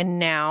mind. And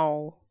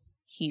now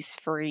he's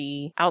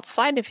free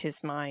outside of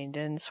his mind,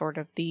 and sort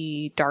of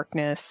the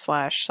darkness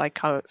 /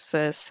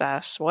 psychosis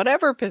 /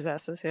 whatever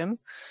possesses him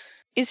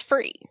is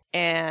free.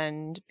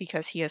 And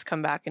because he has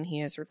come back and he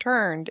has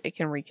returned, it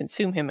can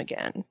reconsume him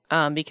again.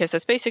 Because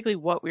that's basically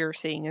what we were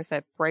seeing, is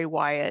that Bray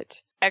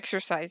Wyatt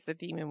exercised the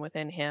demon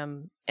within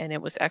him, and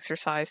it was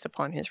exercised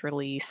upon his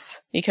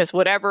release. Because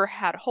whatever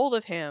had hold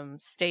of him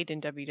stayed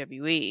in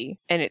WWE,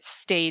 and it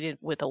stayed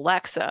with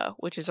Alexa,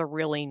 which is a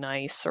really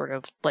nice sort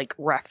of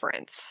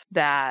reference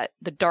that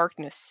the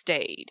darkness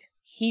stayed.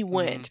 He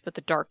went, but the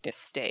darkness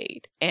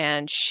stayed.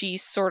 And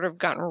she's sort of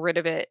gotten rid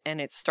of it,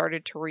 and it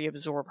started to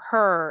reabsorb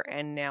her,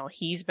 and now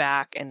he's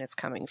back, and it's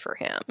coming for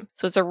him.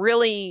 So it's a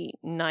really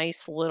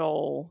nice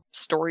little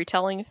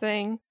storytelling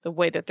thing, the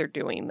way that they're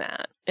doing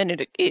that. And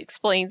it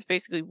explains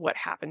basically what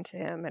happened to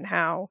him, and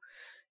how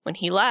when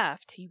he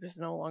left, he was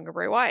no longer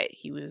Bray Wyatt.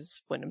 He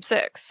was Wyndham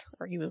 6,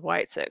 or he was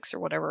Wyatt 6, or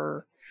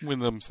whatever.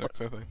 Wyndham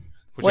 6, I think.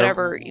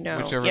 Whichever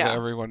that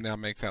everyone now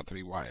makes out to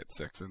be Wyatt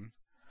 6, and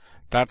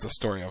that's a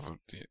story of,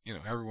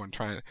 everyone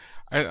trying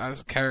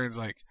to... Karen's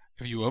like,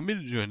 if you want me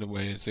to join the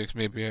Wyatt 6,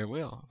 maybe I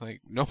will.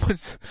 Like, no one...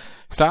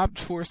 Stop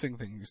forcing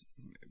things.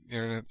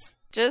 Internet's...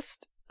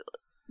 Just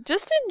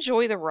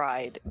enjoy the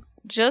ride.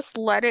 Just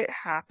let it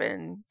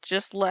happen.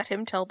 Just let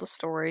him tell the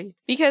story.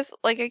 Because,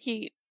 like I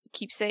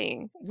keep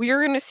saying, we're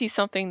going to see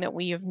something that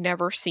we have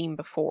never seen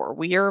before.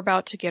 We are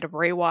about to get a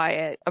Bray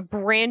Wyatt, a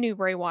brand new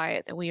Bray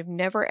Wyatt that we have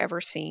never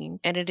ever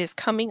seen. And it is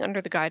coming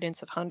under the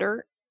guidance of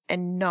Hunter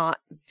and not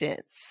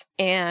Vince.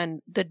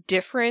 And the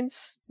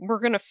difference, we're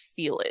going to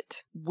feel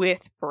it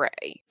with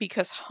Bray.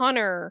 Because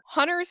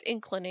Hunter's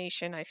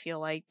inclination, I feel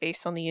like,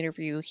 based on the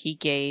interview he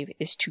gave,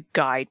 is to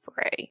guide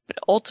Bray. But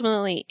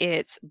ultimately,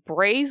 it's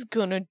Bray's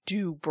gonna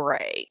do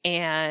Bray.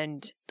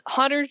 And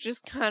Hunter's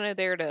just kind of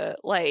there to,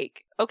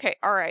 okay,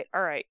 all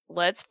right,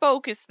 let's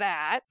focus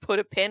that. Put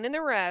a pin in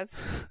the rest.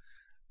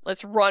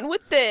 Let's run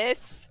with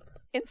this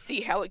and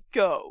see how it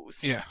goes.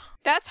 Yeah.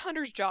 That's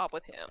Hunter's job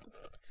with him.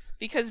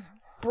 Because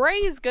Bray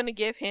is going to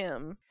give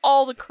him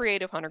all the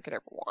creative Hunter could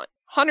ever want.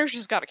 Hunter's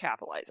just got to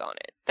capitalize on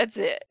it. That's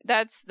it.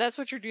 That's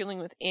what you're dealing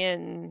with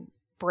in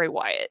Bray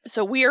Wyatt.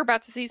 So we are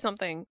about to see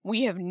something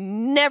we have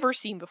never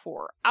seen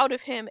before out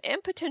of him,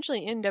 and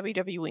potentially in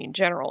WWE in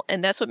general.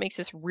 And that's what makes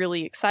this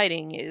really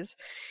exciting, is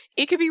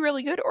it could be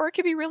really good or it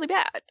could be really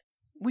bad.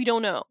 We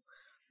don't know.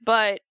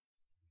 But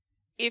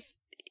if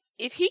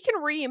he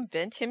can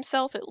reinvent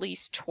himself at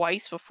least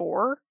twice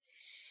before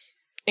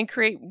and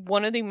create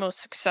one of the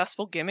most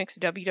successful gimmicks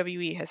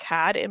WWE has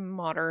had in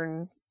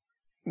modern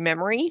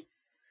memory,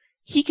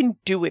 he can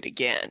do it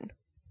again.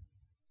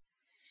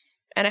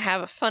 And I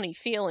have a funny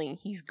feeling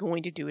he's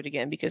going to do it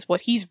again, because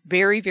what he's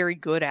very, very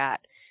good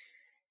at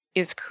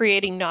is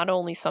creating not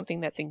only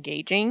something that's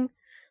engaging,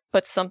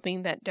 but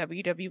something that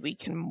WWE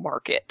can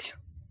market.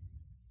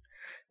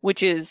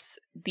 Which is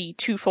the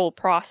twofold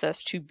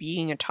process to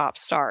being a top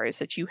star, is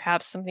that you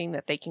have something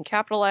that they can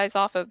capitalize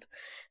off of,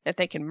 that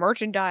they can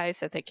merchandise,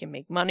 that they can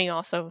make money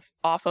off of,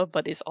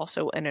 but is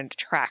also an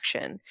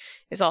attraction,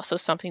 is also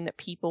something that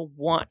people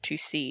want to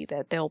see,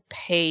 that they'll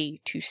pay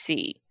to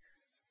see.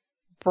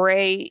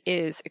 Bray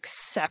is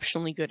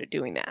exceptionally good at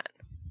doing that.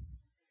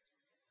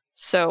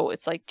 So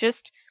it's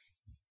just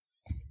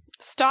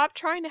stop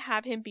trying to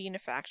have him be in a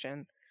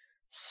faction.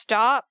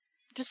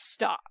 Just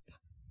stop.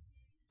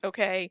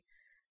 Okay?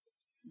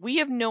 We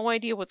have no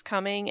idea what's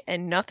coming,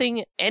 and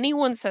nothing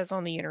anyone says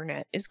on the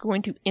internet is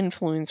going to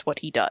influence what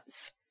he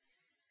does.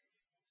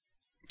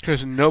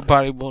 Because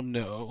nobody will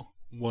know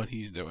what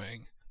he's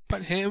doing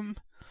but him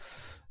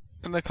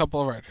and a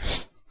couple of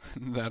writers.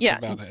 That's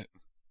about it.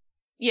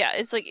 Yeah,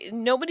 it's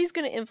nobody's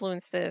going to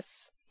influence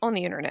this on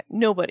the internet.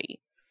 Nobody.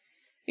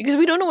 Because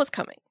we don't know what's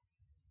coming.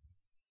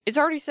 It's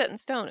already set in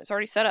stone. It's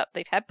already set up.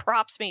 They've had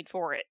props made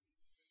for it.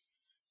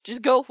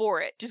 Just go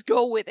for it. Just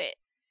go with it.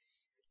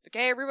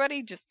 Okay,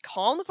 everybody, just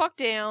calm the fuck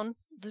down.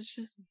 Let's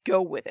just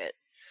go with it.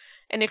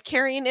 And if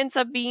Karrion ends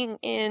up being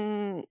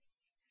in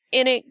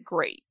it,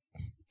 great.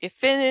 If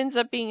Finn ends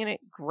up being in it,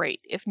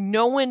 great. If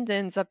no one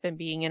ends up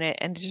being in it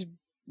and just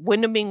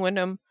Wyndham being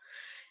Wyndham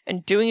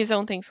and doing his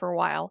own thing for a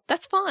while,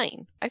 that's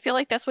fine. I feel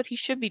like that's what he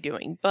should be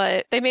doing.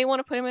 But they may want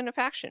to put him in a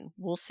faction.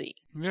 We'll see.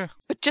 Yeah.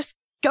 But just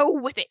go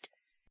with it.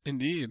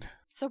 Indeed.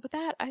 So with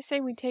that, I say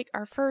we take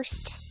our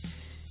first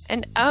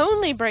and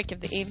only break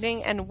of the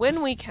evening, and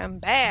when we come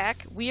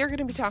back, we are going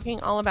to be talking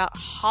all about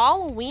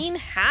Halloween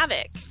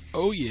Havoc.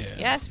 Oh, yeah.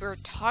 Yes, we're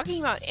talking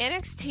about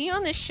NXT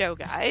on this show,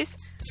 guys.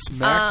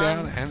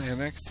 Smackdown and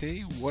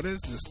NXT? What is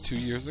this, 2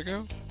 years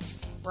ago?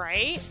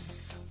 Right?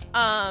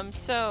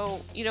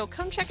 So,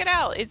 come check it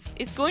out.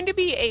 It's going to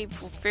be a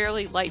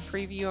fairly light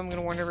preview. I'm going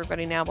to warn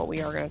everybody now, but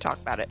we are going to talk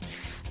about it.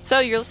 So,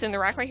 you're listening to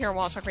The Rack right here on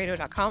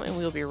wildtalkradio.com, and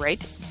we'll be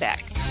right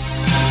back.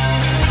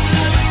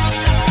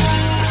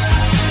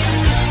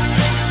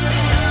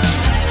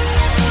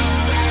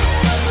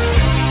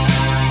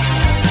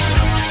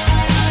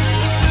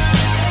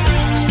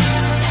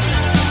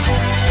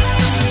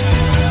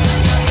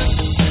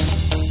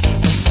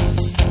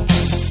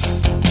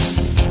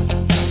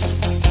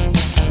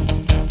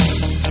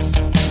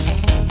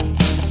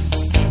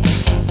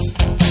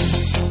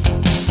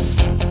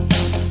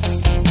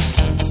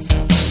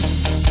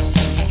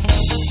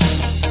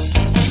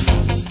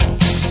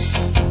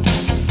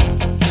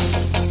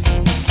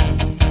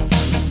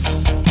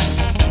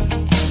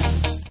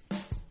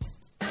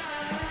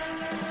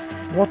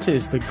 What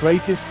is the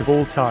greatest of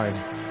all time?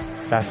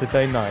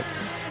 Saturday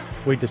nights.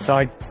 We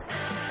decide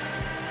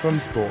from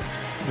sports,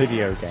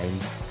 video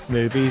games,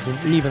 movies,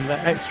 and even the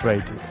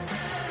X-rated.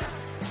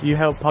 You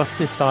help us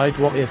decide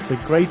what is the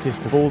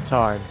greatest of all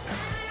time.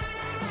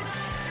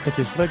 It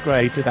is the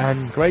great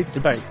and great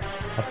debate,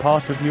 a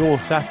part of your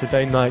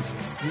Saturday night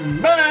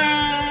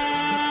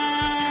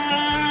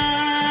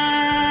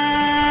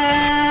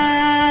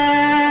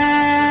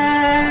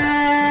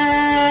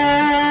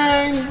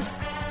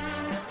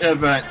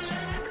event.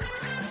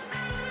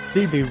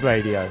 CB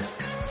Radio,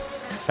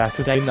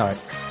 Saturday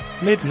nights,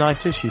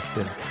 midnight-ish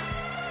Eastern,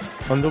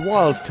 on the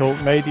Wild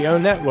Talk Radio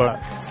Network.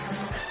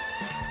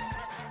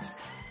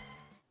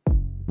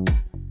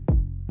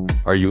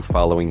 Are you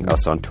following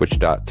us on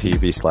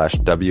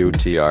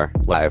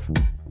twitch.tv/WTR live?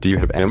 Do you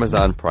have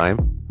Amazon Prime?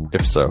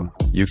 If so,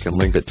 you can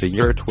link it to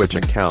your Twitch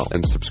account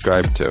and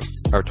subscribe to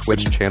our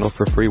Twitch channel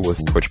for free with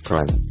Twitch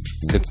Prime.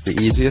 It's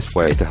the easiest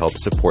way to help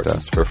support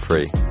us for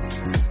free.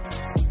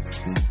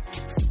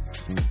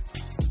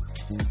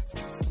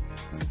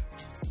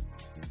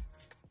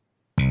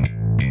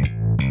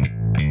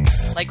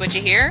 Like what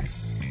you hear?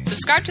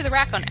 Subscribe to The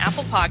Rack on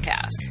Apple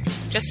Podcasts.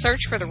 Just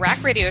search for The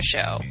Rack Radio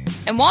Show.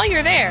 And while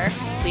you're there,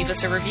 leave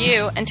us a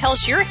review and tell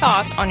us your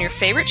thoughts on your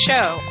favorite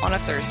show on a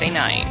Thursday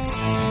night.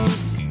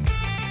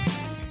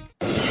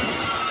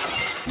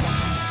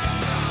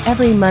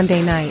 Every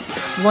Monday night,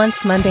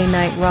 once Monday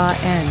Night Raw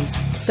ends,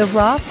 the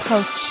Raw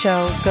Post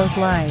Show goes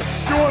live.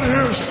 You want to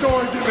hear a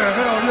story? Give me a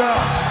hell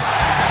yeah!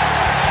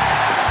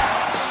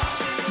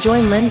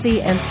 Join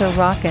Lindsey and Sir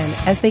Rockin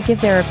as they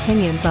give their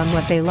opinions on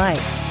what they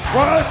liked,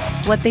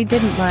 what they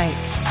didn't like,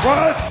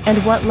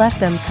 and what left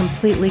them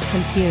completely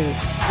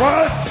confused.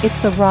 It's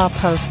the Raw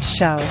Post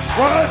Show.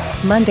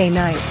 Monday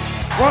nights,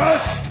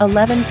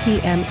 11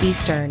 p.m.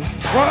 Eastern,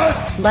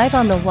 live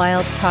on the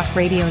Wild Talk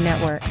Radio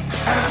Network.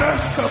 And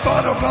that's the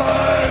bottom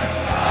line.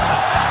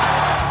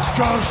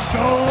 Go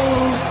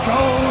Stone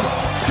Cold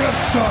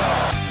Simpson.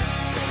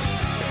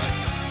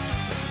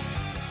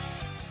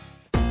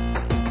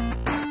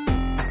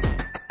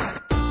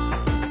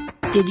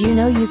 Did you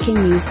know you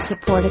can use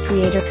supporter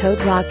creator code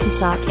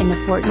ROCKNSOCK in the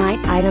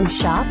Fortnite item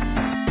shop?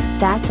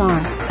 That's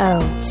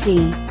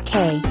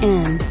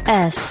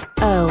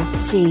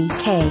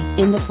ROCKNSOCK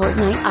in the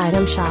Fortnite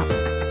item shop.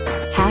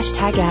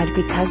 Hashtag ad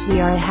because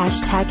we are a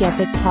hashtag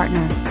epic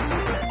partner.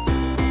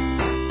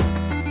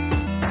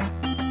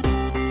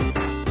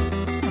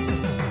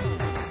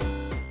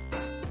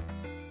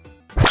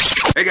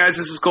 Hey guys,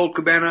 this is Colt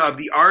Cabana of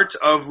the Art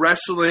of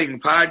Wrestling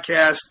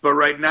podcast, but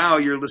right now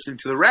you're listening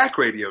to the Rack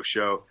Radio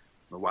Show.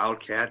 The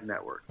Wildcat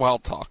Network.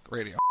 Wild Talk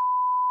Radio.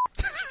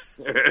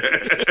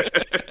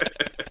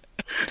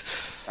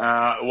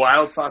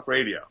 Wild Talk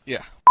Radio.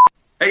 Yeah.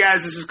 Hey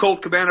guys, this is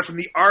Colt Cabana from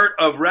the Art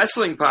of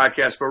Wrestling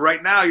podcast, but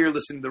right now you're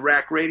listening to the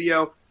Rack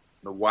Radio,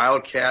 the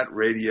Wildcat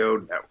Radio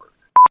Network.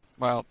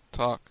 Wild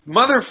Talk.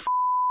 I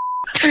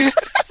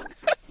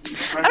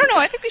don't know.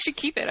 I think we should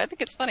keep it. I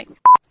think it's funny.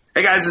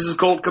 Hey guys, this is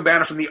Colt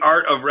Cabana from the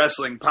Art of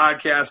Wrestling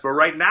podcast, but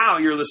right now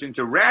you're listening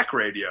to Rack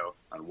Radio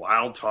on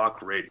Wild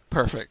Talk Radio.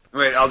 Perfect.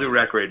 Wait, I'll do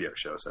Rack Radio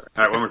Show, sorry.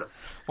 All right, one more time.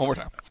 One more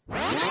time.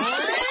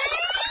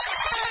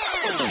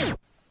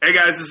 Hey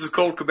guys, this is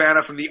Colt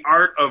Cabana from the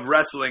Art of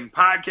Wrestling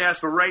podcast,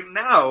 but right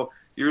now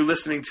you're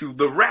listening to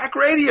the Rack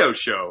Radio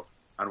Show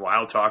on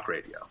Wild Talk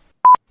Radio.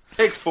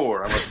 Take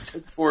 4. I'm going to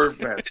take 4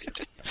 minutes.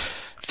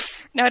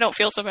 Now I don't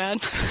feel so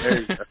bad. There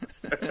you go.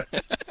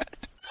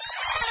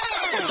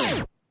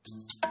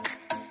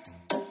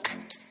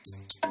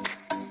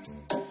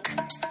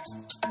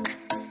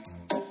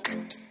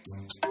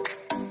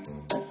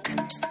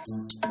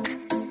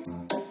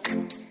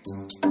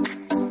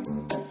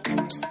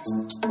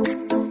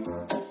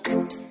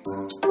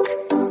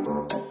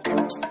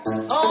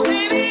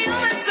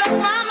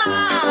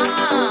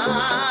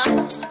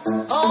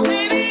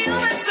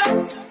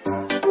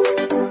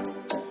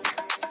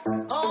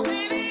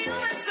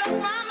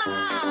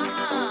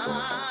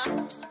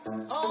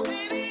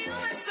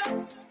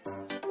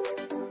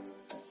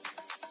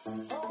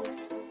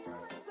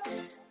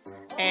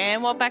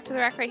 And welcome back to the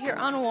Rack right here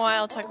on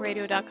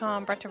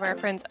WildTalkRadio.com, brought to our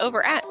friends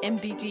over at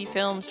MBG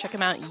Films. Check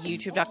them out,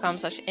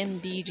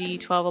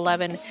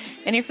 youtube.com/MBG1211.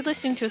 And if you're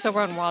listening to us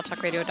over on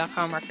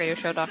WildTalkRadio.com,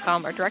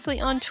 RackRadioShow.com, or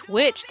directly on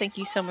Twitch, thank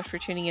you so much for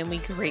tuning in. We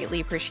greatly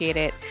appreciate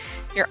it.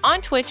 If you're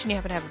on Twitch and you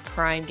happen to have a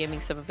Prime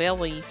Gaming sub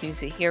available, you can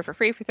use it here for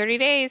free for 30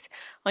 days.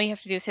 All you have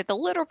to do is hit the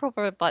little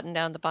purple button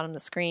down at the bottom of the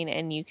screen,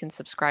 and you can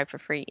subscribe for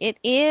free. It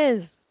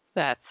is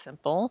that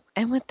simple.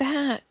 And with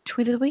that,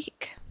 Tweet of the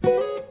Week.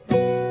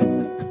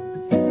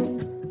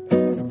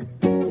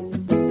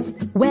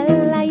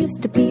 Well, I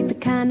used to be the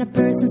kind of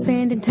person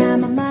spending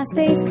time on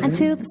MySpace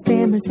until the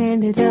spammers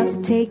ended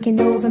up taking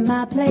over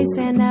my place,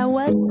 and I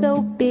was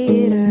so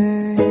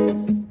bitter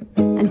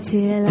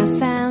until I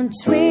found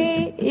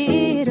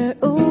Twitter.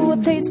 Ooh, a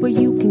place where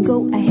you can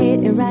go ahead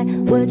and write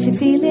what you're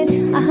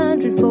feeling.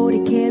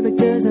 140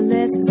 characters or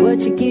less is what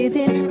you're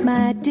giving.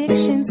 My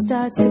addiction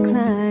starts to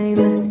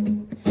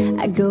climb.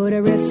 I go to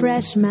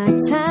refresh my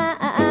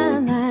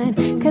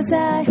timeline, 'cause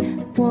I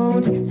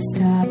won't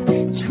stop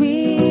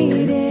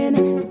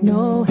tweeting.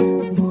 No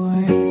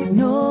more,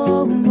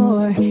 no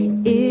more.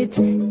 It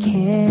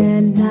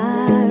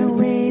cannot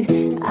wait,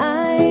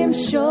 I'm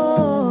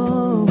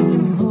sure.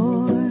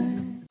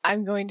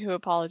 I'm going to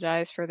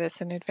apologize for this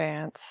in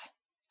advance.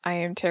 I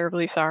am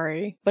terribly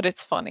sorry, but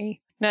it's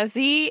funny. Now,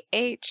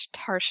 Z.H.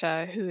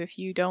 Tarsha, who, if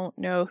you don't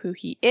know who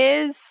he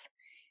is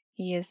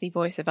the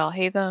voice of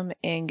Al-Haytham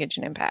in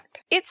Genshin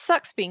Impact. It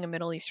sucks being a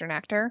Middle Eastern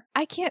actor.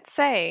 I can't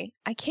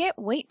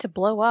wait to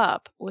blow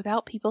up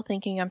without people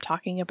thinking I'm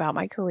talking about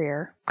my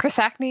career. Chris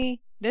Hackney,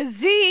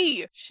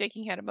 Nazi,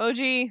 shaking head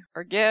emoji,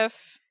 or GIF,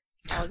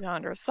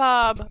 Alejandro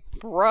Saab,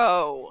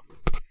 bro.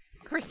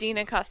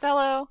 Christina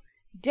Costello,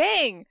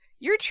 dang,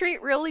 your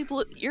tweet really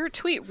blew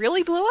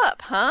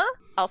up, huh?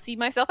 I'll see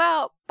myself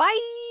out. Bye!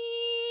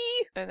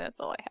 And that's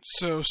all I have.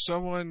 So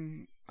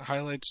someone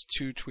highlights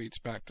two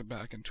tweets back to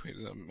back and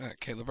tweeted them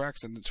at Caleb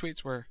Braxton. The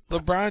tweets were,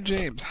 LeBron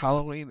James,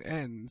 Halloween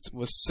Ends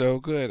was so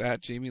good.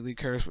 At Jamie Lee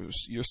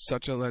Curtis, you're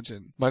such a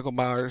legend. Michael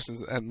Myers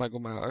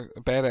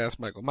badass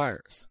Michael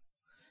Myers.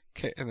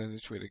 And then he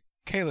tweeted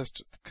Kayla's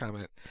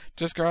comment,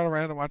 just got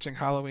around to watching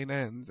Halloween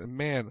Ends, and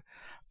man,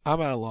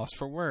 I'm at a loss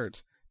for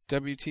words.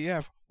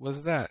 WTF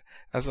was that?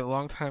 As a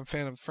longtime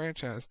fan of the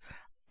franchise,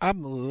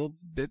 I'm a little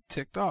bit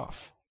ticked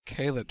off.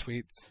 Kayla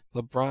tweets,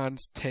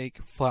 LeBron's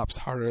take flops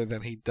harder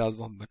than he does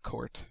on the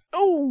court.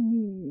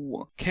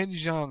 Oh! Ken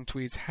Jeong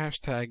tweets,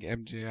 hashtag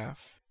MJF.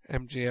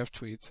 MJF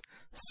tweets,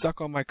 suck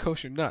on my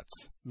kosher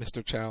nuts,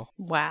 Mr. Chow.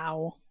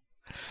 Wow.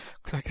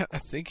 I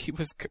think he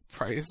was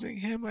praising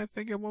him, at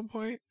one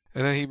point.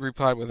 And then he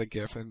replied with a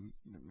GIF, and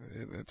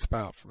it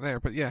spouted from there.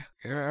 But yeah,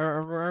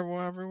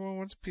 everyone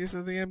wants a piece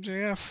of the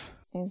MJF.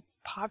 He's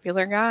a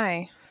popular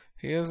guy.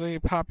 He is a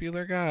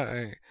popular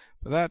guy.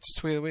 But that's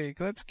Tweet of the Week.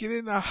 Let's get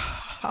into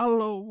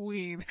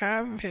Halloween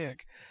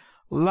Havoc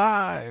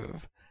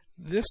live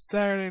this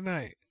Saturday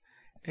night,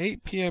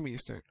 8 p.m.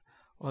 Eastern,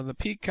 on the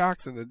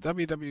Peacocks and the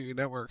WWE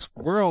Networks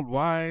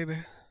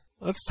worldwide.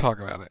 Let's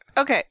talk about it.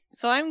 Okay,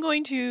 so I'm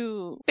going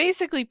to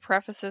basically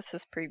preface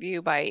this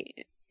preview by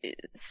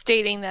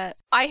stating that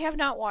I have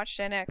not watched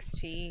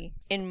NXT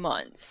in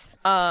months.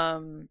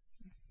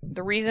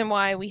 The reason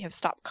why we have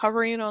stopped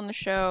covering it on the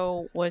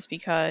show was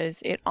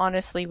because it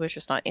honestly was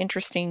just not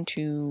interesting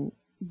to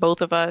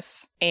both of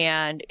us,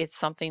 and it's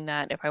something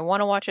that if I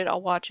want to watch it,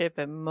 I'll watch it,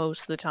 but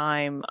most of the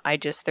time,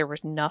 there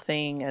was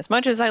nothing, as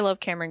much as I love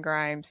Cameron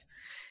Grimes,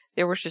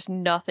 there was just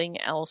nothing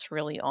else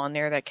really on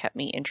there that kept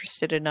me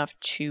interested enough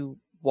to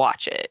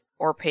watch it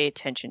or pay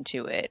attention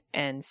to it,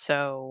 and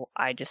so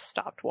I just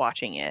stopped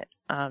watching it.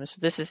 So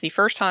this is the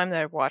first time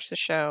that I've watched the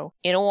show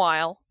in a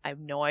while. I have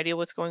no idea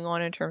what's going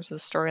on in terms of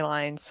the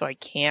storyline, so I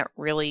can't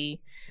really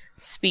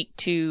speak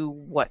to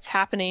what's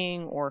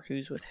happening or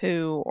who's with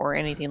who or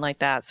anything like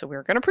that. So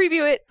we're going to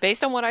preview it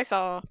based on what I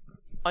saw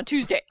on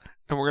Tuesday.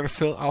 And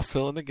I'll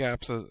fill in the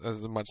gaps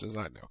as much as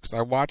I know, because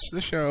I watched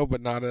the show, but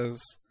not as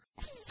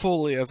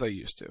fully as I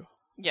used to.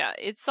 Yeah,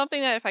 it's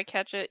something that if I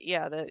catch it,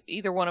 that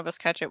either one of us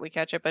catch it, we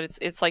catch it. But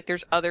it's like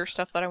there's other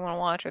stuff that I want to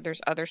watch, or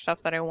there's other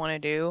stuff that I want to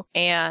do,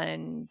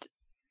 and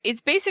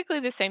it's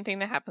basically the same thing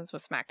that happens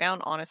with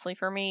SmackDown. Honestly,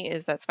 for me,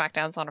 is that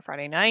SmackDown's on a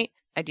Friday night.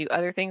 I do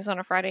other things on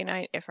a Friday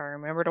night. If I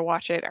remember to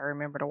watch it, I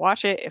remember to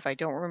watch it. If I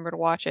don't remember to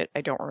watch it, I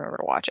don't remember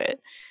to watch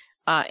it.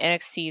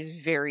 NXT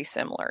is very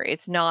similar.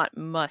 It's not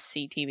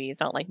must-see TV.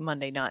 It's not like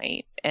Monday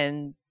night,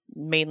 and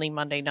mainly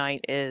Monday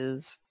night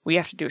is we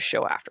have to do a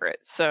show after it.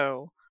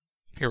 So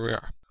here we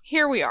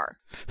are.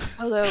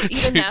 Although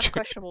even that's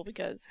questionable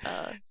because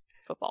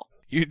football.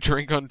 You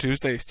drink on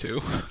Tuesdays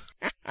too.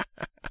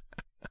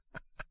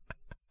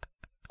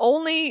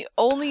 Only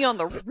on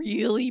the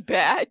really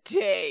bad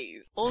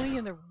days. Only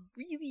on the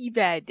really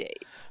bad days.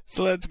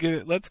 So let's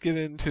get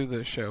into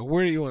the show.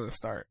 Where do you want to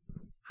start?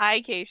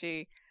 Hi,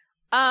 Casey.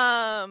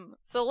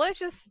 So let's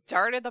just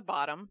start at the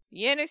bottom.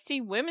 The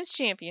NXT Women's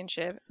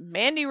Championship.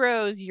 Mandy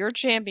Rose, your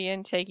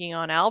champion, taking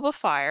on Alba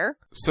Fire.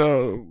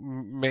 So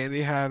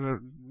Mandy had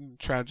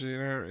tragedy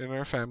in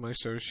her family,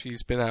 so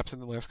she's been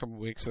absent the last couple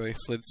of weeks. So they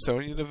slid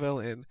Sonya Deville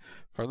in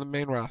from the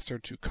main roster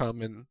to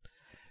come and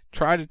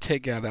try to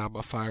take out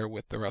Alba Fire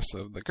with the rest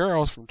of the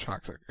girls from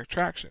Toxic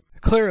Attraction.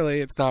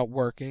 Clearly, it's not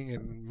working,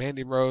 and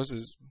Mandy Rose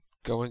is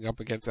going up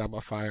against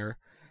Alba Fire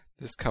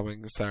this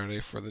coming Saturday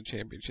for the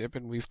championship,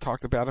 and we've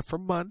talked about it for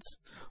months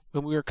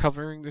when we were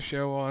covering the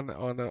show on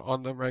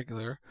the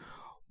regular.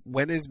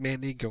 When is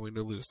Mandy going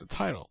to lose the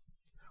title?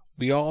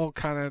 We all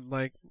kind of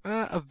like,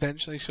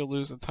 eventually she'll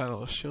lose the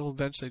title. She'll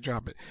eventually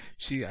drop it.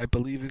 She, I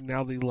believe, is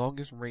now the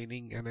longest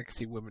reigning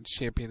NXT Women's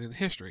Champion in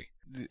history.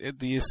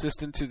 The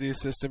assistant to the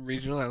assistant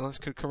regional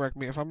analyst could correct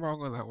me if I'm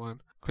wrong on that one,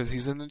 because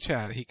he's in the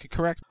chat. He could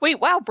correct me. Wait,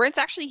 wow, Brent's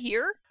actually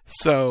here?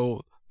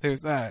 So,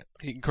 there's that.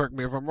 He can correct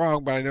me if I'm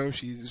wrong, but I know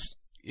she's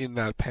in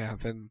that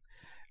path and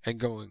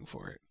going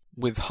for it.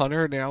 With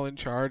Hunter now in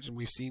charge, and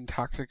we've seen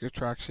Toxic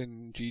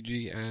Attraction,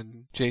 Gigi,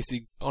 and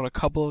JC on a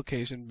couple of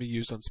occasions be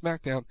used on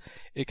SmackDown,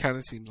 it kind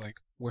of seems like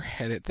we're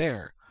headed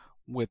there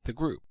with the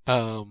group.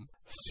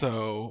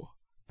 So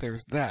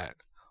there's that.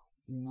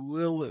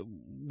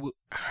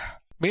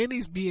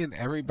 Mandy's being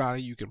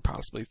everybody you can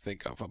possibly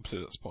think of up to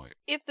this point.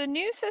 If the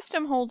new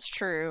system holds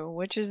true,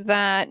 which is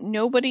that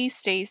nobody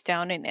stays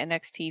down in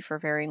NXT for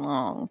very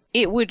long,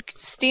 it would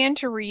stand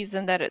to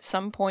reason that at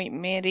some point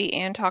Mandy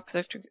and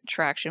Toxic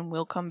Attraction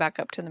will come back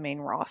up to the main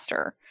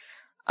roster.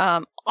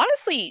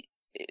 Honestly,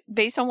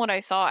 based on what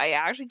I saw, I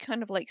actually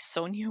kind of like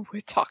Sonya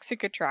with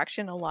Toxic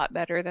Attraction a lot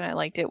better than I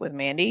liked it with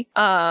Mandy.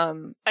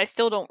 I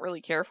still don't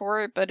really care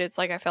for it, but it's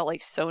like I felt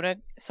like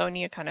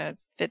Sonya kind of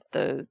fit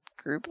the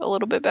group a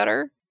little bit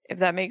better, if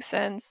that makes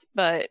sense.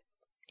 But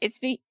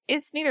it's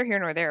neither here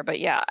nor there. But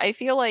yeah, I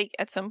feel like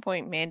at some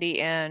point Mandy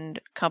and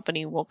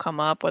company will come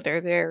up, whether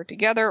they're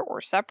together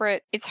or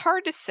separate. It's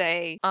hard to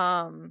say.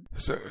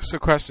 So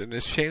question,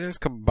 is Shayna's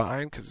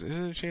combined? Because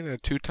isn't Shayna a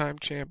 2-time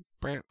champ,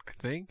 Brant? I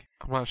think?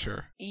 I'm not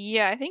sure.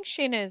 Yeah, I think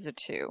Shayna is a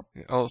 2.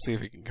 Yeah, I'll see if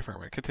we can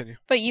confirm it. Continue.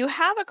 But you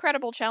have a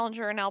credible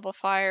challenger in Alba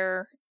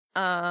Fire.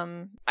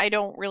 I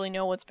don't really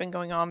know what's been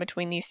going on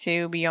between these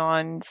two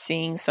beyond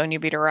seeing Sonya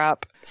beat her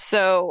up.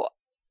 So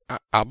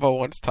Alba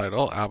wants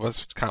title.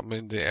 Alba's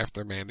coming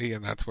after Mandy,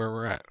 and that's where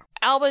we're at.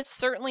 Alba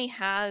certainly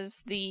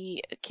has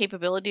the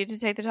capability to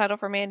take the title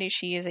from Mandy.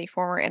 She is a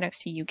former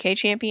NXT UK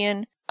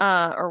champion,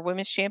 or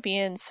women's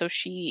champion, so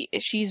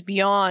she's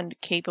beyond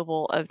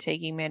capable of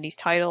taking Mandy's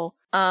title.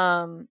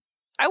 I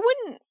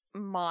wouldn't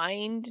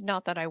mind,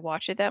 not that I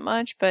watch it that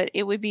much, but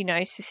it would be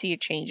nice to see a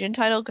change in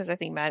title, because I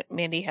think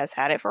Mandy has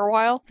had it for a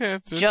while. Yeah,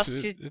 just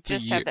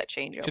have that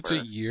changeover. It's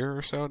a year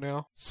or so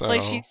now. So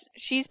like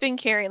she's been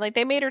carrying, like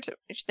they made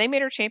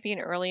her champion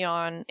early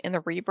on in the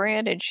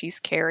rebrand, and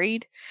she's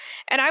carried.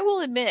 And I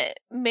will admit,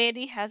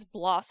 Mandy has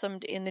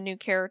blossomed in the new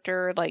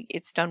character. Like,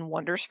 it's done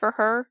wonders for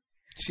her.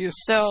 She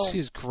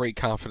has great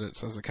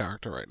confidence as a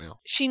character right now.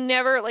 She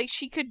never,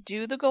 she could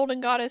do the Golden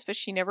Goddess, but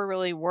she never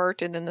really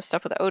worked. And then the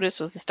stuff with Otis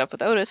was the stuff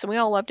with Otis, and we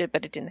all loved it,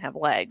 but it didn't have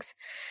legs.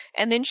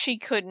 And then she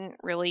couldn't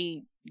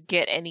really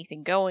get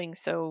anything going.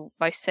 So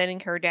by setting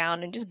her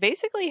down and just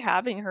basically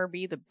having her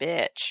be the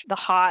bitch, the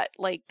hot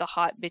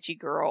bitchy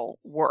girl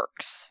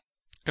works.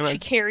 And she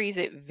carries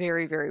it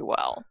very, very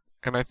well.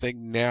 And I think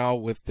now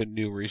with the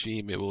new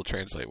regime, it will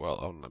translate well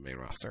on the main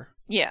roster.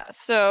 Yeah,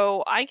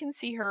 so I can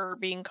see her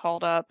being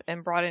called up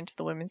and brought into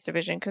the women's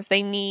division, because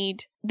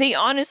they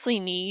honestly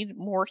need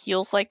more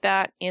heels like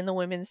that in the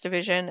women's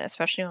division,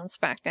 especially on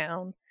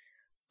SmackDown.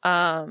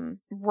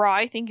 Raw,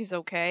 I think, is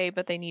okay,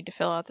 but they need to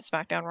fill out the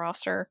SmackDown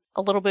roster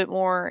a little bit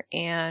more,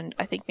 and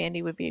I think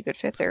Mandy would be a good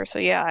fit there. So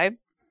yeah,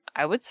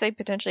 I would say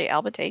potentially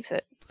Alba takes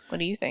it. What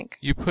do you think?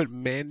 You put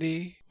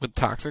Mandy with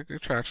Toxic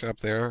Attraction up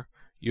there.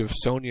 You have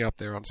Sonya up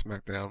there on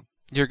SmackDown.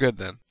 You're good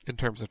then, in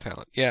terms of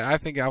talent. Yeah, I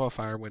think Alba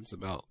Fire wins the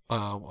belt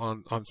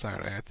on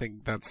Saturday. I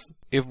think that's,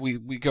 if we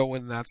go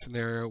in that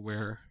scenario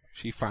where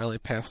she finally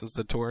passes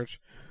the torch,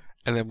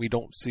 and then we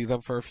don't see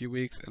them for a few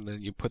weeks, and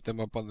then you put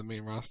them up on the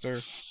main roster,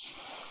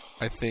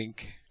 I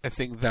think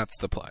that's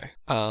the play.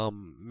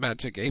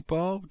 Magic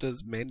 8-Ball,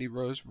 does Mandy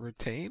Rose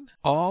retain?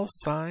 All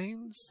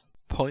signs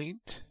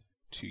point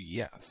to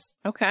yes.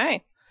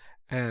 Okay.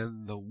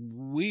 And the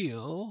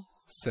wheel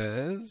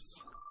says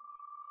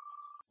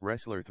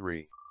Wrestler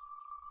 3.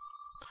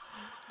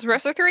 It's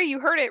Wrestler 3. You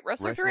heard it.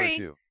 Wrestler 3.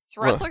 2. It's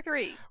Wrestler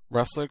 3.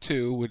 Wrestler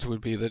 2, which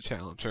would be the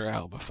challenger,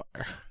 Alba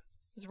Fire.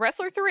 It's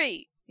Wrestler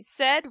 3. He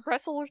said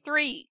Wrestler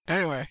 3.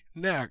 Anyway,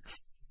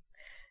 next.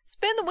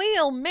 Spin the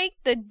wheel, make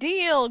the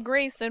deal.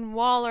 Grayson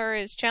Waller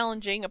is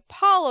challenging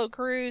Apollo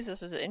Crews.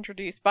 This was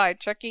introduced by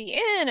Chucky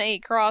in a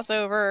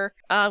crossover.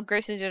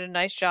 Grayson did a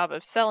nice job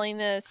of selling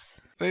this.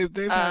 They've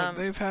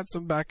had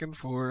some back and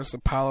forth.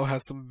 Apollo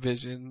has some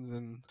visions,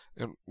 and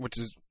which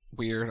is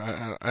weird.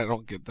 I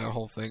don't get that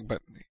whole thing,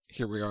 but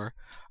here we are.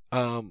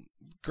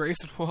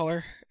 Grayson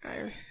Waller,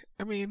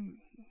 I mean,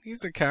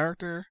 he's a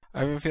character. I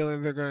have a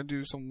feeling they're going to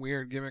do some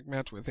weird gimmick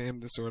match with him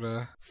to sort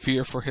of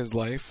fear for his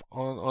life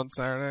on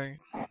Saturday.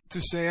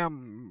 To say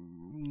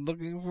I'm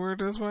looking forward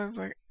to this one, it's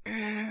like,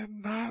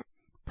 not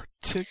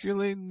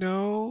particularly,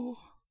 no.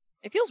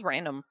 It feels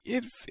random.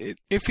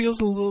 It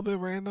feels a little bit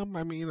random.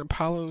 I mean,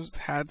 Apollo's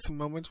had some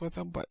moments with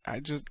him, but I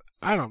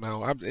don't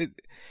know.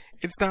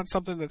 It's not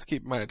something that's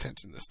keeping my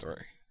attention, this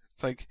story.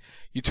 It's like,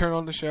 you turn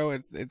on the show,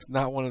 it's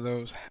not one of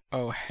those,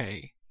 oh,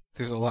 hey,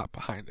 there's a lot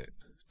behind it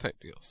type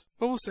deals.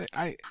 But we'll see.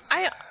 I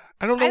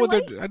don't know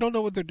I don't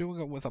know what they're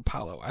doing with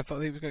Apollo. I thought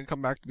he was going to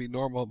come back to be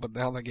normal, but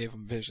now they gave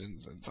him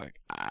visions, and it's like,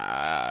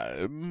 I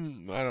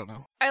don't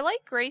know. I like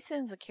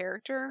Grayson as a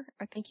character.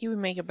 I think he would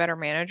make a better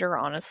manager,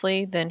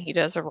 honestly, than he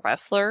does a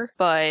wrestler.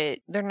 But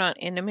they're not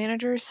into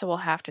managers, so we'll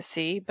have to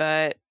see.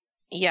 But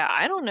yeah,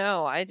 I don't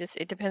know.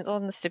 It depends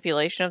on the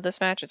stipulation of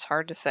this match. It's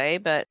hard to say,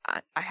 but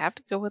I have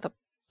to go with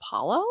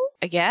Apollo,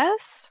 I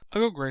guess.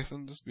 I'll go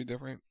Grayson, just to be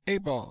different.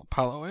 8-ball,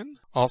 Apollo in.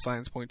 All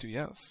signs point to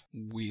yes.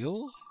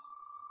 Wheel?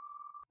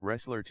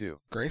 Wrestler 2.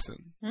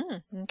 Grayson.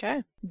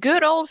 Okay.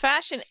 Good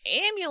old-fashioned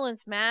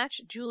ambulance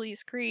match.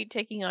 Julius Creed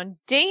taking on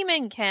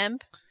Damon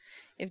Kemp.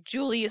 If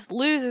Julius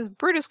loses,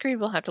 Brutus Creed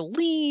will have to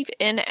leave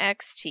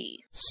NXT.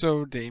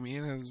 So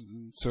Damien has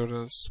sort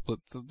of split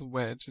the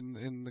wedge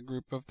in the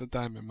group of the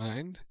Diamond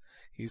Mine.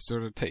 He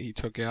sort of he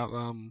took out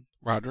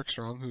Roderick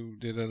Strong, who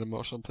did an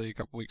emotional plea a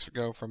couple weeks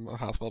ago from a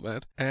hospital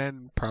bed,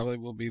 and probably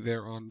will be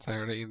there on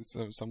Saturday in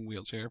some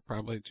wheelchair,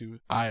 probably to,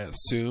 I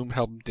assume,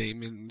 help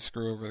Damien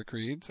screw over the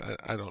Creeds.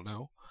 I don't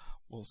know.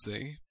 We'll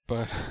see.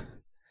 But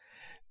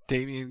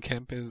Damien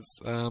Kemp has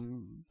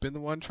been the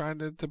one trying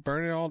to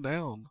burn it all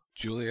down.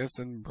 Julius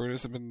and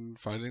Brutus have been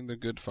fighting the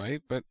good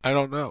fight, but I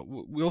don't know.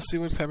 We'll see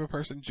what type of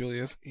person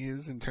Julius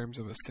is in terms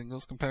of a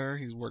singles competitor.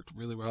 He's worked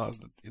really well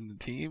in the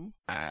team.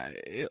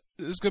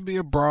 It's going to be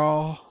a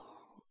brawl.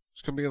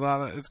 It's going to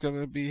be it's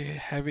going to be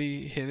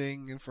heavy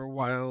hitting, and for a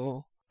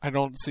while, I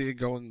don't see it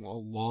going a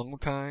long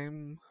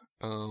time.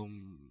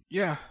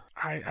 Yeah,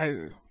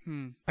 I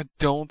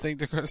don't think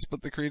they're going to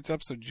split the Creeds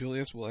up, so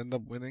Julius will end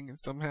up winning it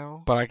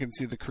somehow. But I can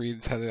see the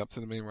Creeds headed up to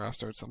the main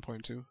roster at some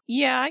point too.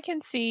 Yeah, I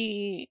can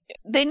see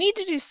they need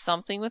to do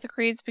something with the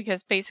Creeds,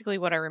 because basically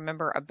what I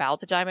remember about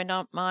the Diamond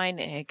Mine,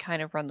 it had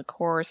kind of run the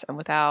course, and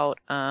without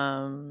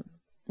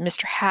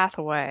Mr.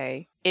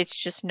 Hathaway, it's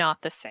just not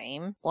the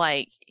same.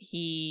 Like,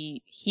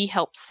 he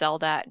helped sell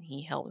that, and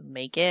he helped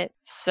make it.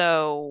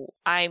 So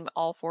I'm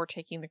all for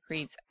taking the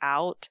Creeds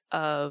out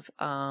of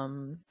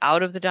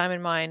the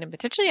Diamond Mine and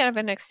potentially out of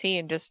NXT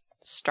and just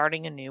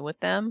starting anew with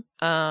them.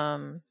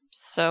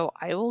 So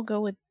I will go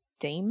with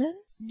Damon.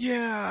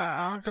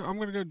 Yeah, I'm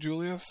going to go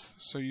Julius.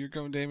 So you're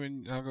going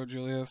Damon, I'll go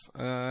Julius.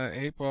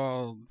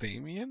 8-ball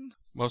Damien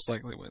most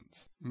likely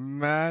wins.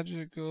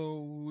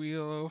 Magical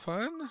Wheel of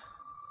Fun?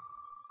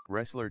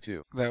 Wrestler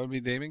 2. That would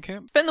be Damon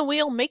Kemp. Spin the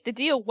wheel, make the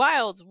deal.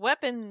 Wilds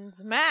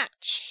weapons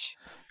match.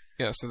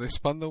 Yeah, so they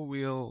spun the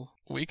wheel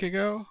a week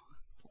ago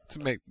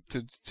to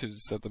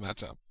set the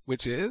match up,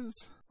 which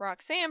is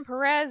Roxanne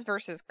Perez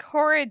versus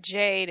Cora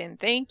Jade, and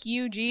thank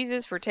you,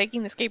 Jesus, for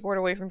taking the skateboard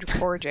away from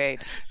Cora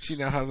Jade. She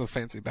now has a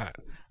fancy bat.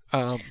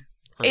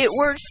 It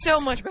works so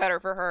much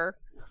better for her.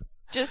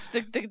 Just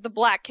the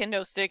black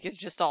kendo stick is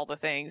just all the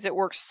things. It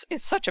works.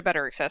 It's such a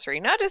better accessory.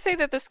 Not to say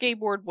that the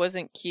skateboard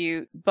wasn't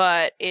cute,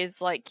 but is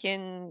like,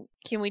 can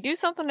we do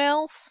something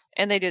else?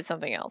 And they did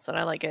something else, and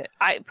I like it.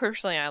 I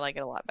like it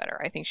a lot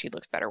better. I think she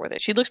looks better with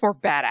it. She looks more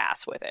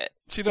badass with it.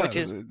 She does.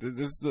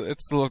 It's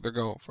the look they're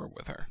going for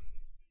with her.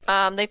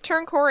 They've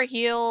turned Cora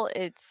heel.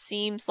 It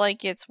seems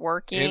like it's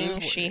working.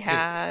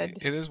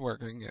 It is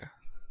working, yeah.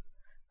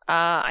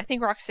 I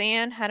think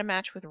Roxanne had a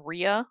match with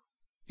Rhea.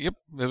 Yep,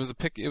 it was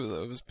pick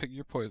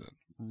your poison.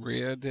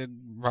 Rhea did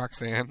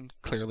Roxanne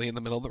clearly in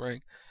the middle of the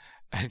ring,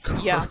 and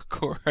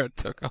Cora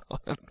took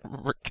on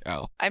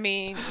Raquel. I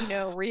mean,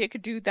 Rhea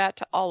could do that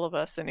to all of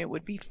us, and it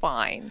would be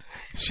fine.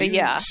 She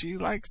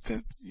likes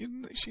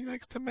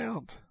to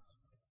mount.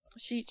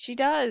 She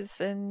does,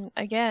 and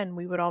again,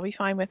 we would all be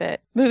fine with it.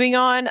 Moving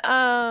on,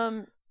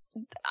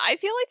 I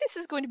feel like this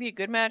is going to be a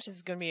good match. This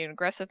is going to be an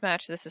aggressive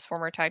match. This is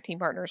former tag team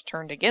partners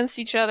turned against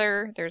each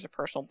other. There's a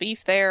personal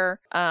beef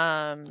there.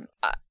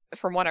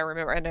 From what I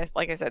remember, and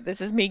like I said,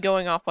 this is me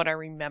going off what I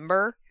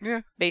remember.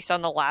 Yeah. Based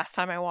on the last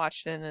time I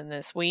watched it and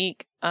this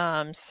week.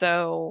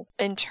 So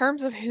in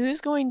terms of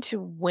who's going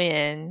to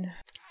win,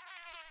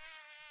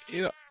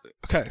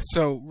 okay,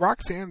 so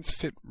Roxanne's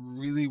fit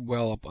really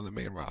well up on the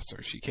main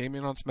roster. She came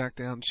in on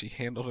SmackDown. She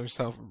handled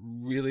herself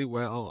really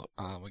well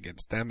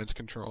against Damage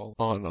Control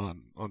on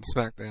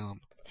SmackDown.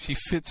 She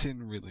fits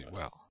in really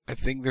well. I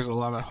think there's a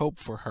lot of hope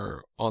for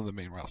her on the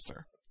main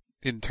roster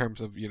in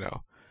terms of,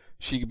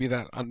 she could be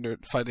that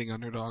fighting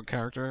underdog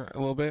character a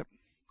little bit.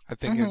 I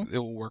think it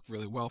will work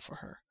really well for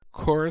her.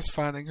 Cora's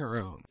finding her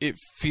own. It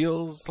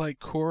feels like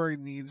Cora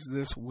needs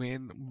this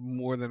win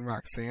more than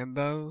Roxanne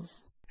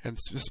does. And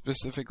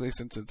specifically,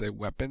 since it's a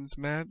weapons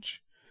match,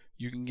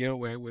 you can get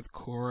away with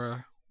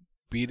Cora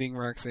beating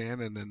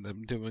Roxanne and then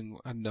them doing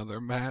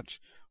another match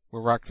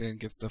where Roxanne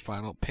gets the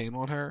final pain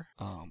on her.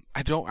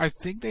 I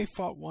think they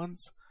fought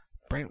once.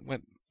 Brent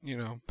went,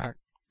 back,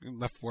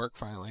 left work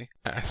finally,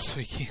 so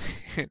he can't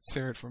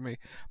answer it for me.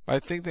 But I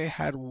think they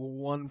had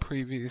one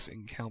previous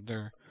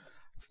encounter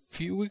a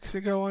few weeks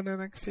ago on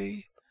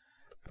NXT.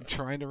 I'm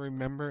trying to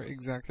remember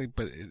exactly,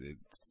 but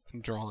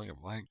I'm drawing a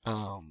blank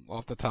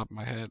off the top of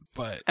my head.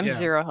 But I'm yeah,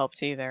 zero help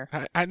to you there.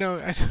 I know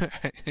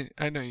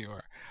you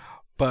are.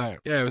 But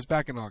yeah, it was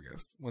back in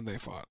August when they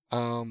fought. I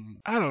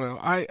don't know.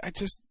 I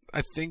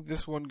think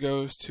this one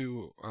goes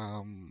to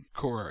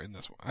Cora in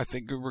this one. I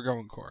think we're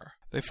going Cora.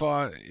 They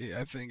fought,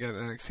 I think, at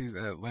NXT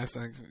at last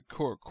NXT.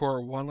 Cora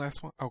won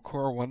last one. Oh,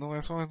 Cora won the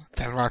last one.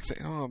 Then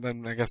Roxanne. Oh,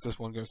 then I guess this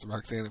one goes to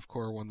Roxanne if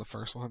Cora won the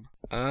first one.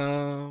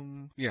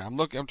 Yeah,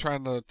 I'm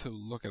trying to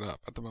look it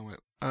up at the moment.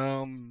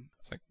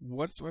 It's like,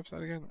 what's the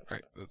website again?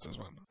 Right, that's this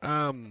one.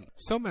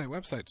 So many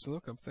websites to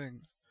look up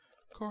things.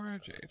 Cora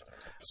Jade.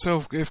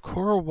 So if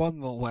Cora won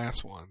the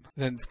last one,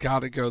 then it's got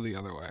to go the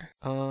other way.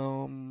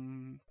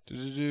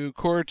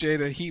 Cora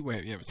Jade at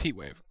Heatwave. Yeah, it was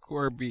Heatwave.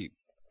 Cora beat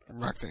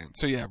Roxanne.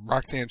 So yeah,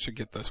 Roxanne should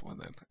get this one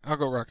then. I'll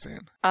go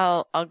Roxanne.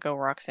 I'll go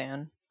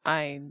Roxanne.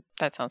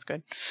 That sounds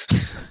good.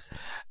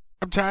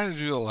 I'm trying to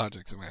do the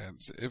logics in my head.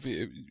 If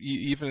you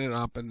even it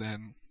up and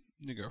then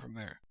you go from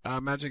there.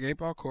 Magic 8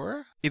 Ball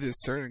Cora? It is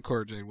certain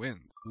Cora Jade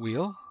wins.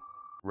 Wheel?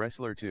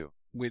 Wrestler 2.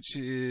 Which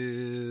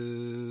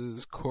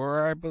is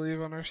Cora, I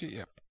believe, on our sheet.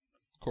 Yep.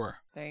 Cora.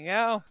 There you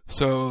go.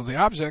 So the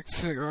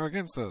objects are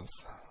against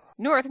us.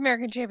 North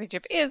American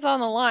Championship is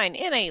on the line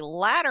in a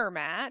ladder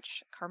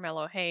match.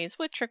 Carmelo Hayes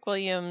with Trick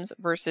Williams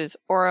versus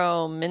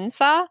Oro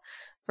Mensah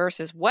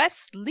versus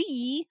Wes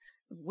Lee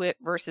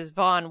versus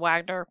Von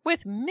Wagner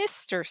with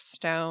Mr.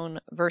 Stone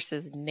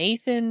versus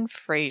Nathan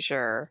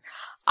Frazier.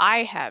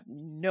 I have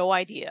no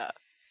idea.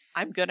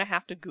 I'm gonna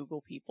have to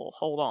Google people.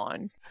 Hold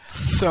on.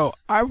 So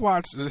I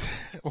watched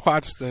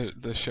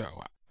the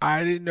show.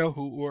 I didn't know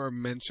who Oro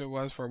Mensah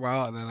was for a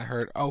while, and then I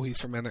heard, oh,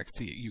 he's from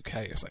NXT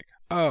UK. It's like,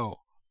 oh,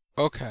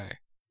 okay,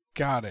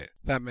 got it.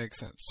 That makes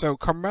sense. So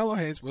Carmelo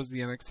Hayes was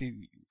the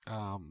NXT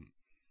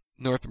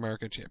North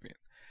American champion.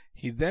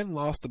 He then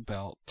lost the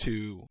belt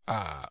to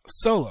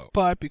Solo,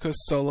 but because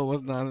Solo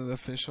was not an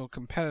official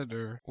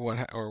competitor,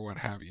 or what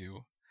have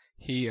you,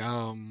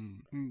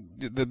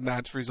 the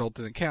match result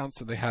didn't count,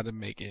 so they had to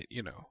make it,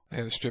 they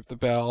had to strip the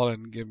belt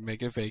and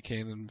make it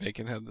vacant, and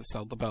vacant had to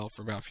sell the belt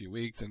for about a few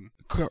weeks, and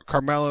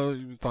Carmelo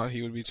thought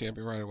he would be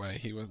champion right away.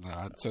 He was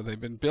not. So they've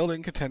been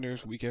building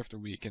contenders week after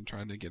week and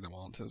trying to get them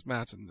all into this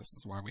match, and this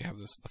is why we have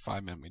the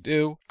 5 men we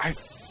do. I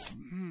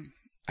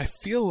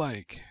feel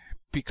like,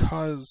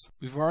 because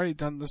we've already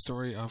done the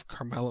story of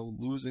Carmelo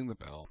losing the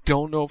belt,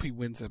 don't know if he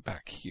wins it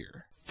back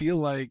here. Feel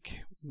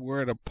like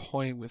we're at a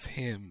point with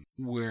him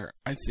where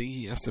I think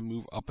he has to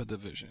move up a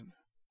division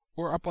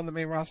or up on the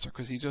main roster,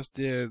 because he just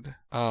did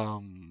a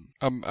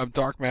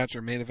dark match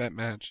or main event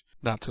match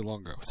not too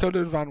long ago. So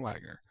did Von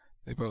Wagner.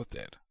 They both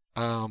did.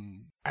 I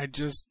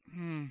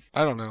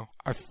don't know.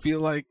 I feel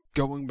like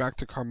going back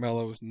to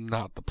Carmelo is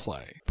not the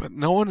play, but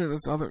no one in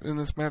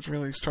this match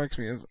really strikes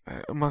me as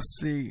a must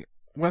see.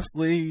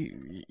 Wesley,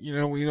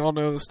 we all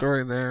know the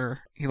story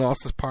there. He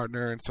lost his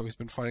partner, and so he's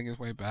been fighting his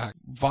way back.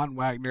 Von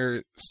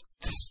Wagner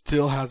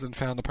still hasn't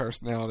found a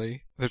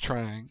personality. They're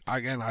trying.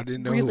 Again, I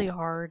didn't know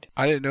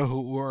I didn't know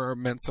who Oro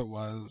Mensah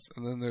was.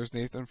 And then there's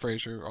Nathan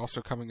Frazier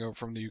also coming over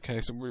from the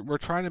UK. So we're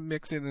trying to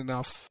mix in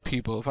enough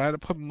people. If I had to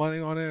put money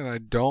on it, and I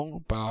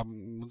don't, but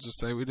we'll just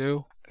say we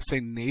do.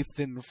 Say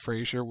Nathan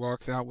Frazier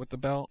walks out with the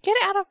belt. Get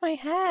out of my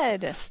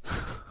head.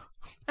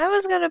 I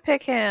was going to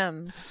pick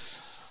him.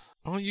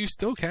 Well, you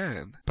still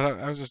can. But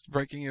I was just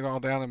breaking it all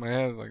down in my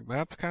head. I was like,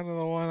 that's kind of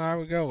the one I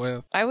would go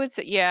with. I would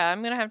say, yeah,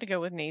 I'm going to have to go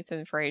with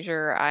Nathan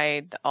Frazier.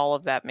 All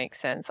of that makes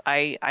sense.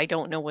 I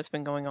don't know what's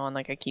been going on,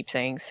 like I keep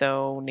saying,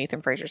 so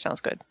Nathan Frazier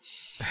sounds good.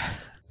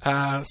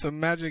 So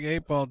Magic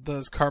 8 Ball,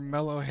 does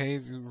Carmelo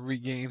Hayes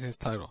regain his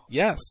title?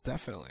 Yes,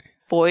 definitely.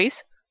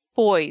 Boys.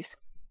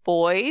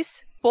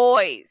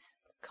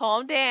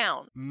 Calm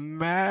down.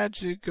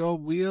 Magical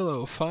Wheel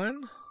of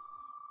Fun?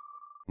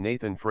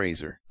 Nathan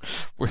Frazier.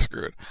 We're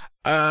screwed.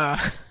 Or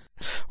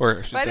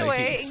by the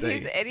way, in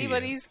case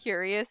anybody's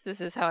curious,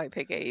 this is how I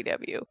pick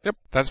AEW. Yep,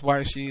 that's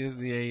why she is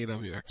the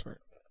AEW expert.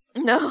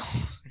 No,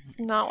 it's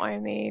not why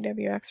I'm the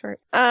AEW expert.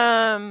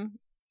 I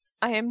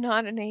am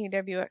not an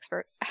AEW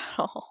expert at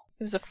all.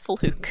 It was a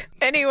fluke.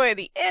 Anyway,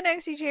 the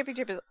NXT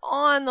Championship is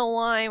on the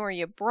line, where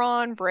you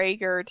Braun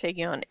Breaker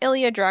taking on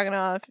Ilya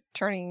Dragunov,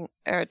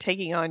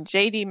 taking on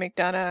JD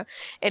McDonough.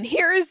 And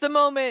here is the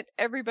moment,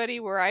 everybody,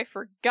 where I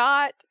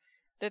forgot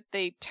that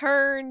they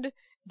turned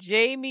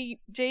JD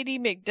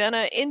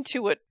McDonough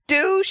into a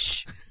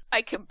douche.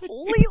 I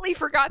completely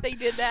forgot they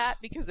did that,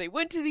 because they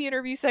went to the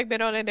interview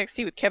segment on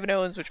NXT with Kevin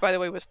Owens, which, by the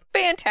way, was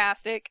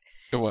fantastic.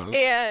 It was.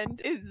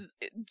 And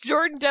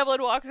Jordan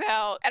Devlin walks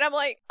out, and I'm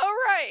like, oh,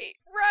 right.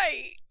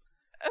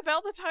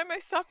 About the time I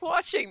stopped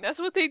watching, that's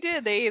what they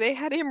did. They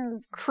had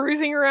him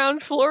cruising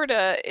around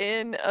Florida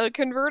in a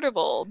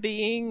convertible,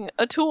 being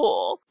a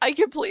tool. I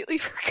completely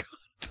forgot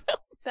about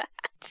that.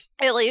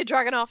 Ilya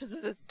Dragunov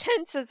is as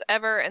tense as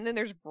ever, and then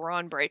there's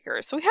Braun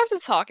Breaker. So we have to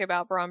talk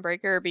about Braun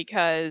Breaker,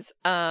 because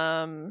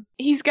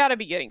he's got to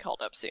be getting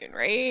called up soon,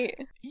 right?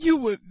 You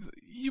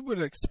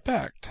would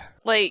expect.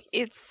 Like,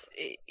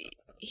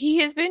 he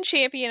has been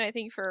champion, I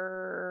think,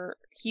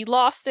 he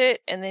lost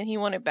it and then he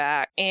won it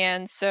back.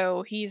 And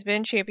so he's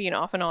been champion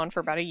off and on for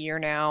about a year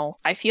now.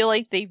 I feel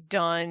like they've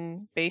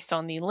done, based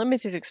on the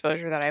limited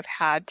exposure that I've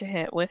had to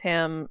him with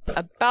him,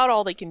 about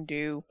all they can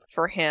do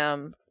for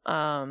him.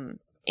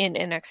 In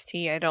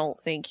NXT, I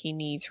don't think he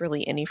needs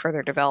really any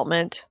further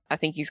development. I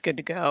think he's good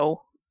to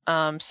go.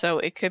 So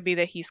it could be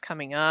that he's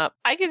coming up.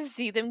 I could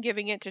see them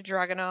giving it to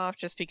Dragunov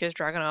just because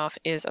Dragunov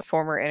is a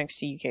former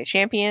NXT UK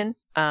champion.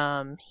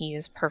 He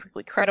is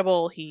perfectly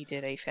credible. He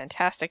did a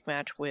fantastic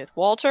match with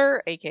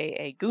Walter,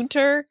 aka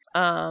Gunter,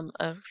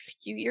 a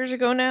few years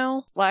ago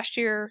now. Last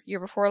year, year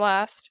before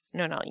last.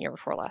 No, not year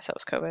before last. That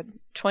was COVID.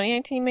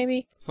 2019,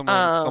 maybe? Something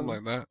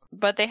like that.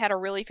 But they had a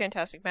really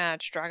fantastic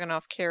match.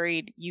 Dragunov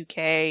carried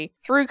UK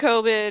through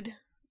COVID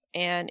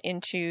and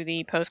into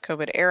the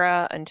post-COVID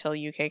era until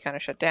UK kind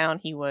of shut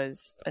down.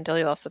 Until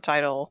he lost the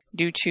title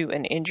due to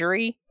an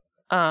injury.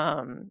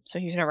 So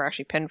he's never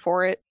actually pinned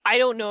for it. I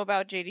don't know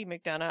about JD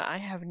McDonough. I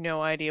have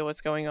no idea what's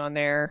going on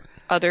there,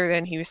 other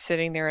than he was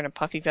sitting there in a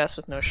puffy vest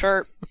with no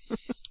shirt.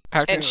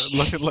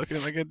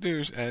 Looking like a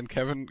douche, and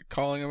Kevin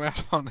calling him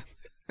out on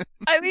it.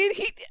 I mean,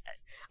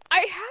 I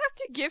have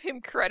to give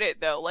him credit,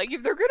 though. Like,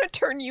 if they're gonna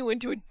turn you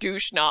into a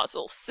douche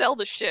nozzle, sell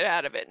the shit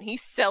out of it, and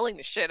he's selling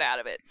the shit out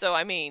of it. So,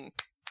 I mean,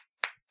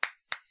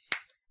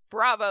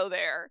 bravo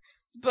there.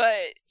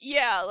 But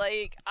yeah,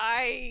 like,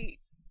 I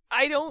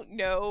don't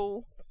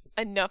know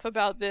enough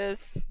about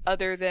this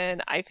other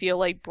than I feel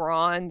like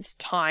Braun's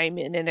time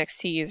in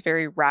NXT is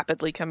very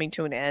rapidly coming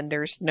to an end.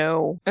 There's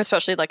no,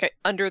 especially like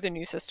under the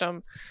new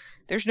system,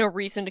 there's no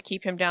reason to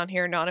keep him down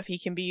here, not if he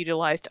can be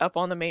utilized up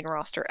on the main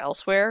roster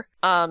elsewhere.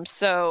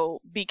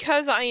 So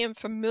because I am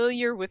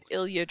familiar with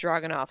Ilya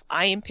Dragunov,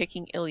 I am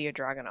picking Ilya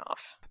Dragunov.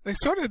 They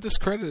sort of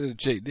discredited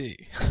JD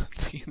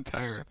the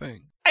entire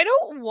thing. I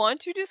don't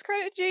want to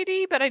discredit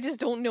JD, but I just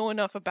don't know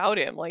enough about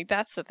him. Like,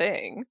 that's the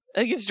thing.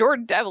 Like, it's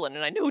Jordan Devlin,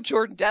 and I know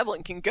Jordan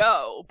Devlin can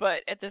go,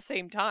 but at the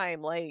same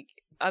time, like,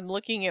 I'm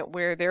looking at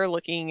where they're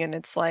looking, and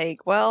it's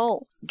like,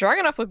 well,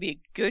 Dragunov would be a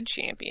good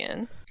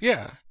champion.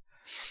 Yeah.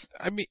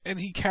 I mean,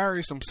 and he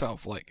carries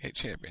himself like a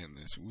champion.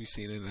 As we've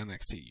seen in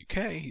NXT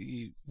UK,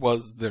 he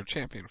was their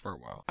champion for a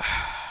while.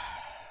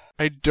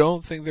 I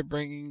don't think they're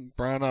bringing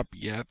Braun up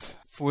yet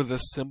for the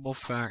simple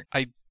fact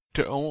I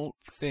don't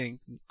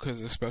think,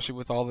 because especially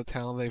with all the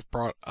talent they've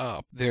brought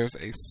up, there's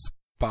a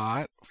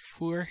spot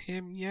for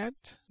him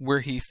yet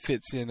where he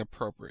fits in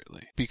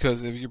appropriately.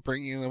 Because if you're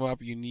bringing him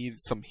up, you need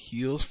some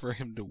heels for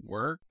him to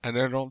work, and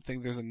I don't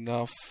think there's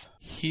enough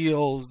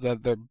heels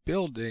that they're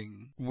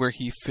building where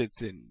he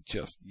fits in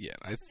just yet.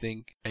 I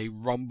think a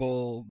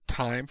Rumble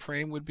time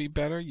frame would be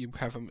better. You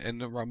have him in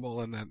the Rumble,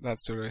 and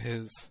that's sort of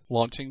his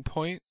launching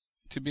point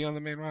to be on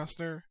the main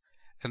roster,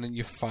 and then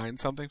you find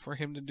something for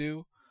him to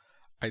do.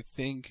 I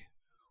think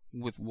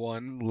with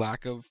one,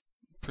 lack of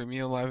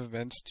premium live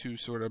events to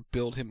sort of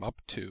build him up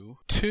to.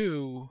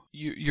 Two,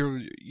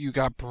 you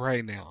got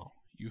Bray now.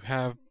 You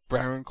have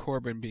Baron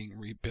Corbin being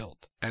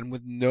rebuilt, and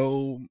with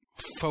no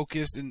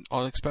focus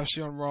on,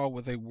 especially on Raw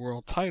with a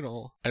world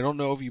title. I don't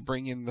know if you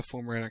bring in the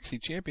former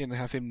NXT champion and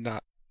have him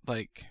not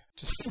like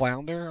just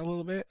flounder a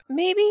little bit.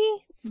 Maybe,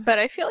 but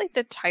I feel like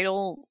the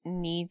title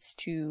needs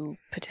to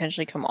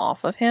potentially come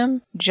off of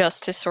him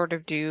just to sort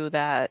of do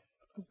that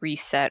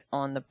reset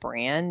on the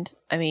brand.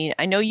 I mean,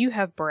 I know you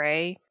have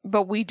Bray,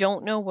 but we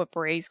don't know what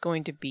Bray's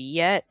going to be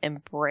yet,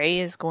 and Bray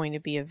is going to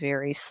be a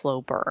very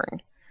slow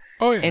burn.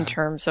 Oh, yeah. In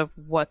terms of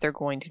what they're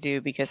going to do,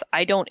 because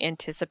I don't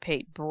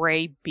anticipate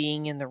Bray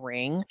being in the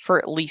ring for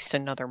at least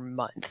another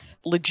month.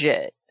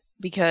 Legit.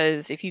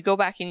 Because if you go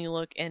back and you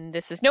look, and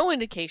this is no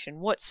indication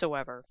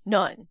whatsoever,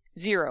 none,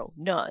 zero,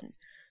 none.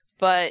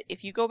 But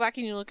if you go back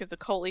and you look at the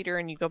Cult Leader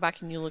and you go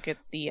back and you look at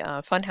the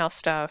Funhouse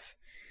stuff,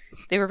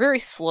 they were very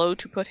slow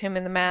to put him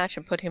in the match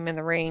and put him in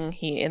the ring.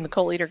 In the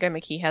Cult Leader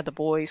gimmick, he had the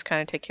boys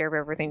kind of take care of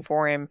everything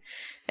for him.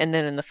 And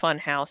then in the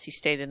Funhouse, he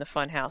stayed in the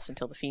Funhouse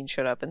until the Fiend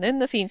showed up. And then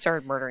the Fiend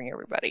started murdering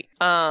everybody.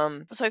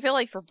 So I feel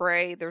like for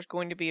Bray, there's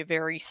going to be a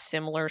very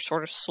similar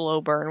sort of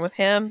slow burn with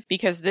him.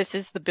 Because this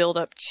is the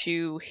build-up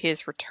to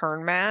his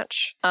return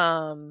match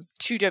to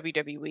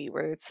WWE,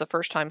 where it's the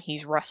first time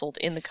he's wrestled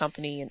in the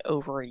company in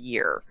over a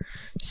year.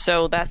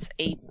 So that's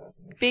a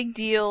big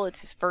deal.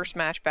 It's his first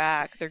match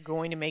back. They're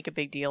going to make a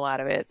big deal out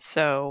of it.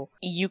 So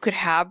you could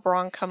have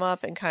Braun come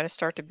up and kind of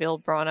start to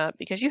build Braun up,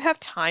 because you have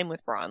time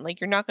with Braun.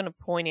 Like, you're not going to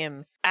point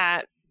him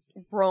at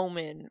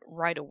Roman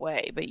right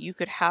away, but you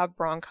could have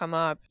Braun come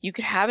up. You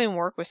could have him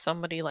work with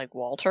somebody like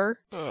Walter.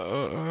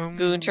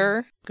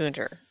 Gunter.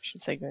 I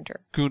should say Gunter.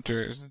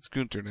 It's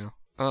Gunter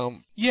now.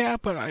 Yeah,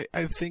 but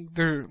I think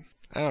I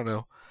don't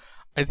know.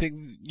 I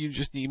think you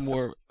just need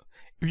more.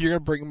 If you're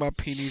gonna bring him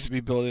up, he needs to be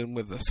built in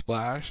with a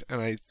splash,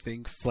 and I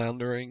think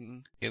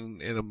floundering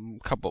in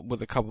a couple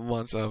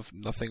months of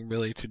nothing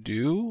really to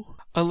do,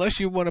 unless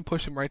you want to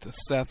push him right to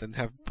Seth and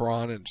have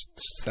Braun and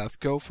Seth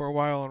go for a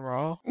while on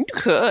Raw. You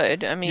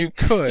could. I mean, you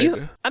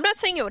could. I'm not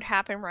saying it would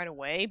happen right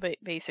away, but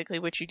basically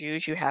what you do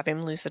is you have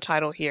him lose the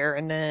title here,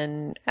 and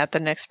then at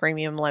the next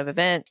premium live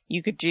event,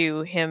 you could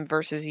do him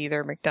versus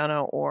either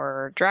McDonough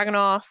or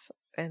Dragunov.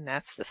 and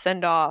that's the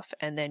send-off,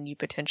 and then you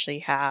potentially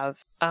have,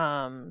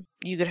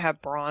 you could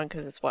have Braun,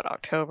 because it's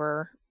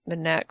October,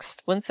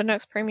 when's the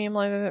next premium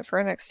live event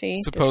for NXT?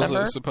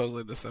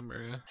 Supposedly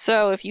December, yeah.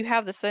 So if you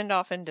have the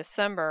send-off in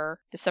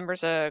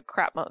December's a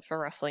crap month for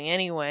wrestling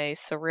anyway,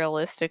 so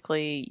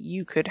realistically,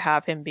 you could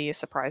have him be a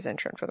surprise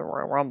entrant for the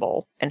Royal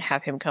Rumble, and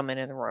have him come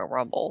in the Royal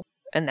Rumble,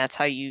 and that's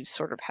how you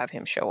sort of have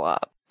him show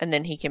up. And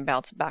then he can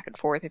bounce back and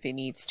forth if he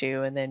needs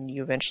to, and then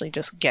you eventually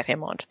just get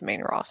him onto the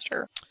main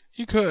roster.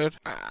 You could.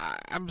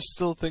 I'm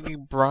still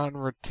thinking Braun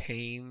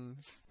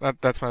retains.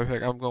 That's my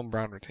pick. I'm going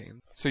Braun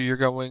retains. So you're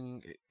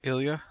going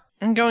Ilya?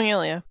 I'm going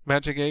Ilya.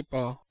 Magic 8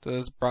 Ball.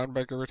 Does Braun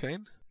Breaker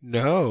retain?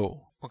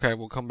 No. Okay,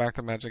 we'll come back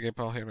to Magic 8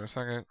 Ball here in a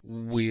second.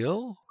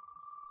 Wheel?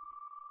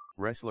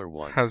 Wrestler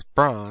 1 has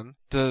Braun.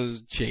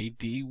 Does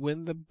JD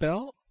win the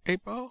belt?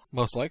 8 Ball?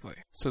 Most likely.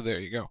 So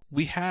there you go.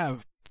 We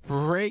have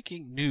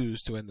breaking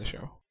news to end the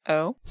show.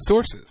 Oh?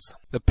 Sources.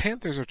 The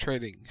Panthers are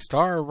trading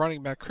star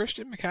running back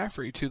Christian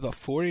McCaffrey to the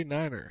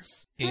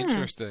 49ers.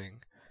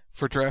 Interesting.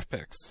 For draft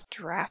picks.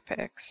 Draft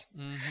picks.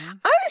 Mm-hmm.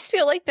 I just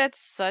feel like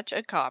that's such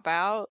a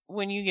cop-out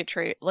when you get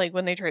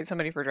when they trade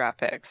somebody for draft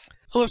picks.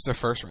 Unless they're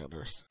first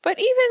rounders. But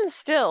even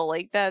still,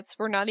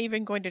 we're not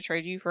even going to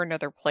trade you for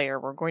another player.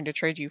 We're going to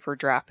trade you for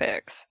draft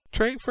picks.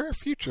 Trade for a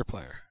future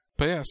player.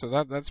 But yeah,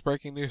 so that's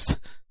breaking news.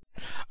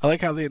 I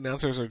like how the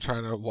announcers are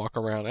trying to walk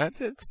around.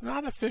 It's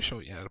not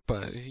official yet,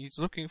 but he's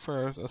looking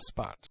for a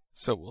spot.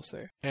 So we'll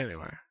see.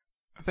 Anyway,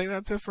 I think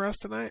that's it for us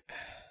tonight.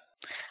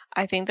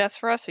 I think that's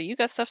for us. So you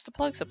got stuff to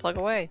plug, so plug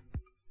away.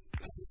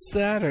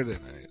 Saturday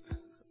night,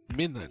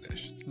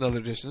 midnight-ish. Another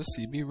edition of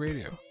CB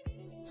Radio.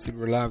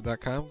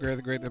 CBRelive.com,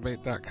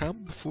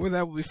 GaryTheGreatDebate.com. Before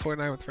that will be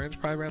Fortnite with Friends,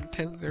 probably around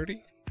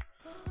 10:30.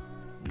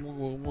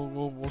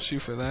 We'll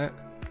shoot for that.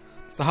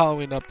 It's the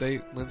Halloween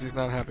update. Lindsay's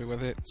not happy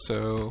with it,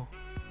 so...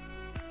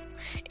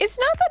 It's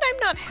not that I'm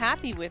not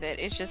happy with it.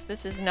 It's just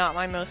this is not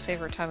my most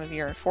favorite time of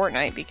year in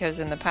Fortnite, because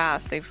in the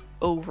past they've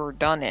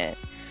overdone it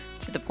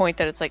to the point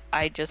that it's like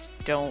I just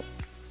don't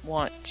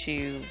want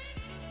to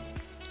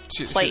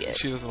play it.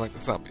 She doesn't like the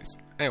zombies.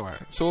 Anyway,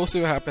 so we'll see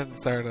what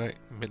happens Saturday night,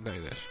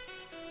 midnight-ish.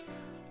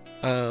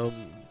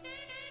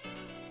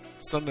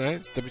 Sunday night,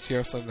 it's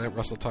WTR Sunday Night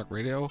Wrestle Talk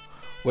Radio.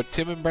 What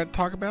Tim and Brent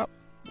talk about,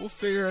 we'll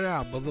figure it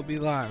out, but they'll be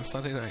live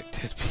Sunday night,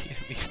 10 p.m.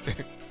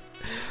 Eastern.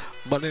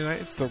 Monday night,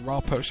 it's the Raw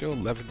Post Show,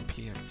 11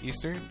 p.m.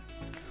 Eastern.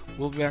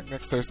 We'll be back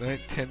next Thursday night,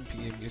 10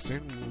 p.m.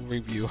 Eastern. We'll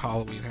review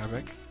Halloween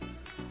Havoc.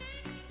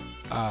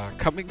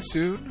 Coming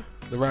soon,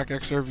 the Rack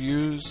Extra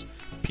reviews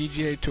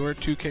PGA Tour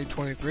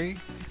 2K23.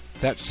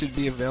 That should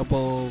be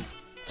available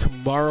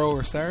tomorrow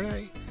or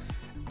Saturday.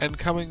 And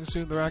coming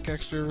soon, the Rack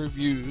Extra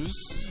reviews,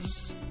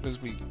 as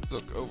we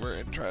look over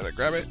and try to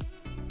grab it,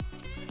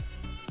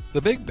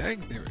 The Big Bang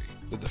Theory,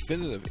 the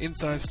definitive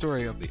inside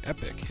story of the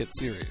epic hit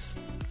series.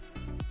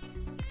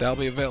 That'll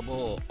be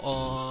available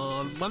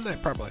on Monday,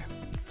 probably.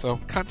 So,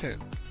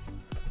 content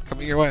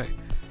coming your way.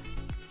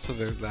 So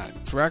there's that.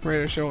 It's Rack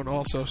Radio Show on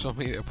all social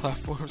media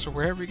platforms or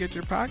wherever you get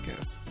your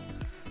podcasts.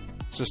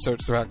 Just search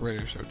the Rack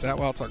Radio Show. It's at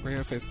Wild Talk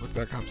Radio,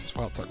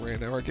 Facebook.com/Wild Talk Radio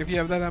Network. If you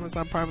have that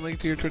Amazon Prime link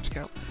to your Twitch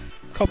account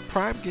called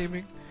Prime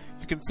Gaming,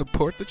 you can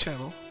support the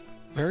channel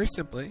very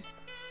simply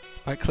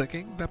by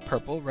clicking that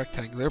purple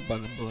rectangular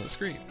button below the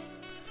screen.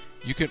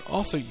 You can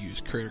also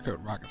use creator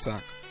code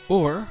ROCKETSOCK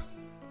or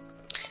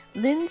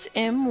Lindsey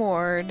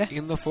Ward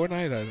in the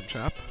Fortnite item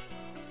shop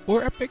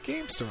or Epic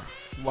Game Store.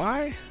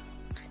 Why?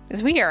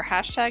 Because we are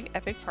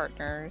 #Epic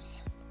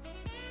Partners.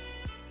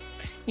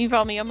 You can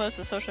follow me on most of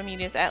the social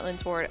medias at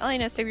Lindsey Ward,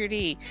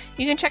 LNSWD.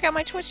 You can check out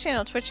my Twitch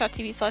channel,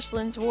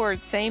 twitch.tv/Lindsey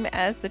Ward, same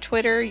as the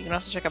Twitter. You can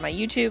also check out my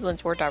YouTube,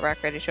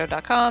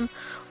 lindsward.rackradioshow.com,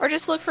 or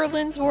just look for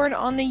Lindsey Ward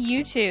on the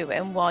YouTube.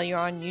 And while you're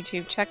on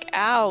YouTube, check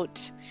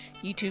out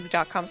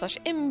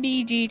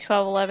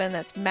youtube.com/MBG1211.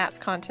 That's Matt's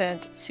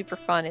content. It's super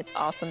fun. It's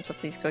awesome. So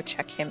please go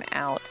check him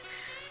out.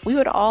 We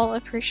would all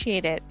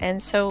appreciate it.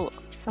 And so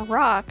for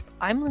Rock,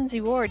 I'm Lindsey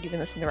Ward. You've been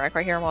listening to Rock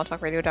right here on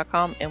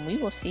WildTalkRadio.com, and we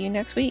will see you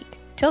next week.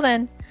 Till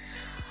then,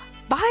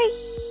 bye!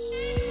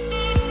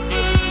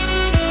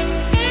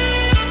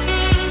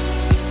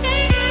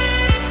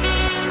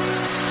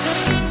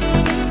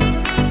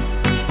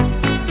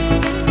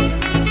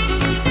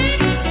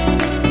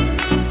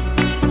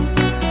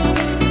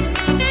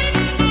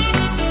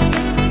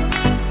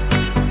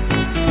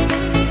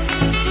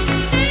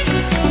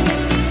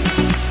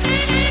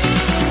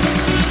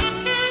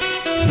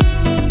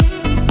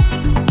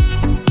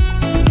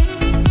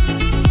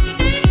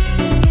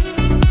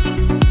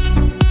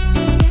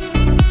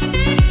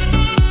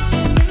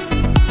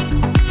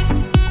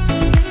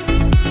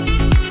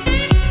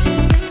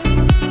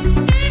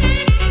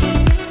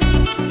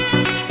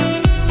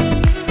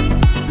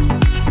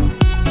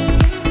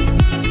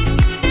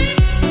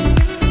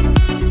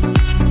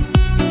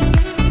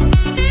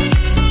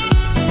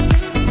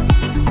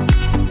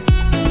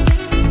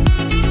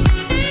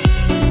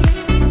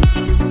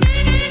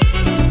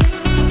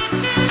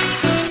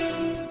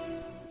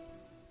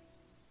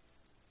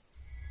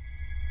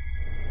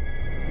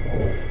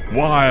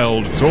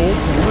 Wild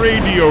Talk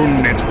Radio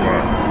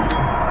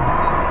Network.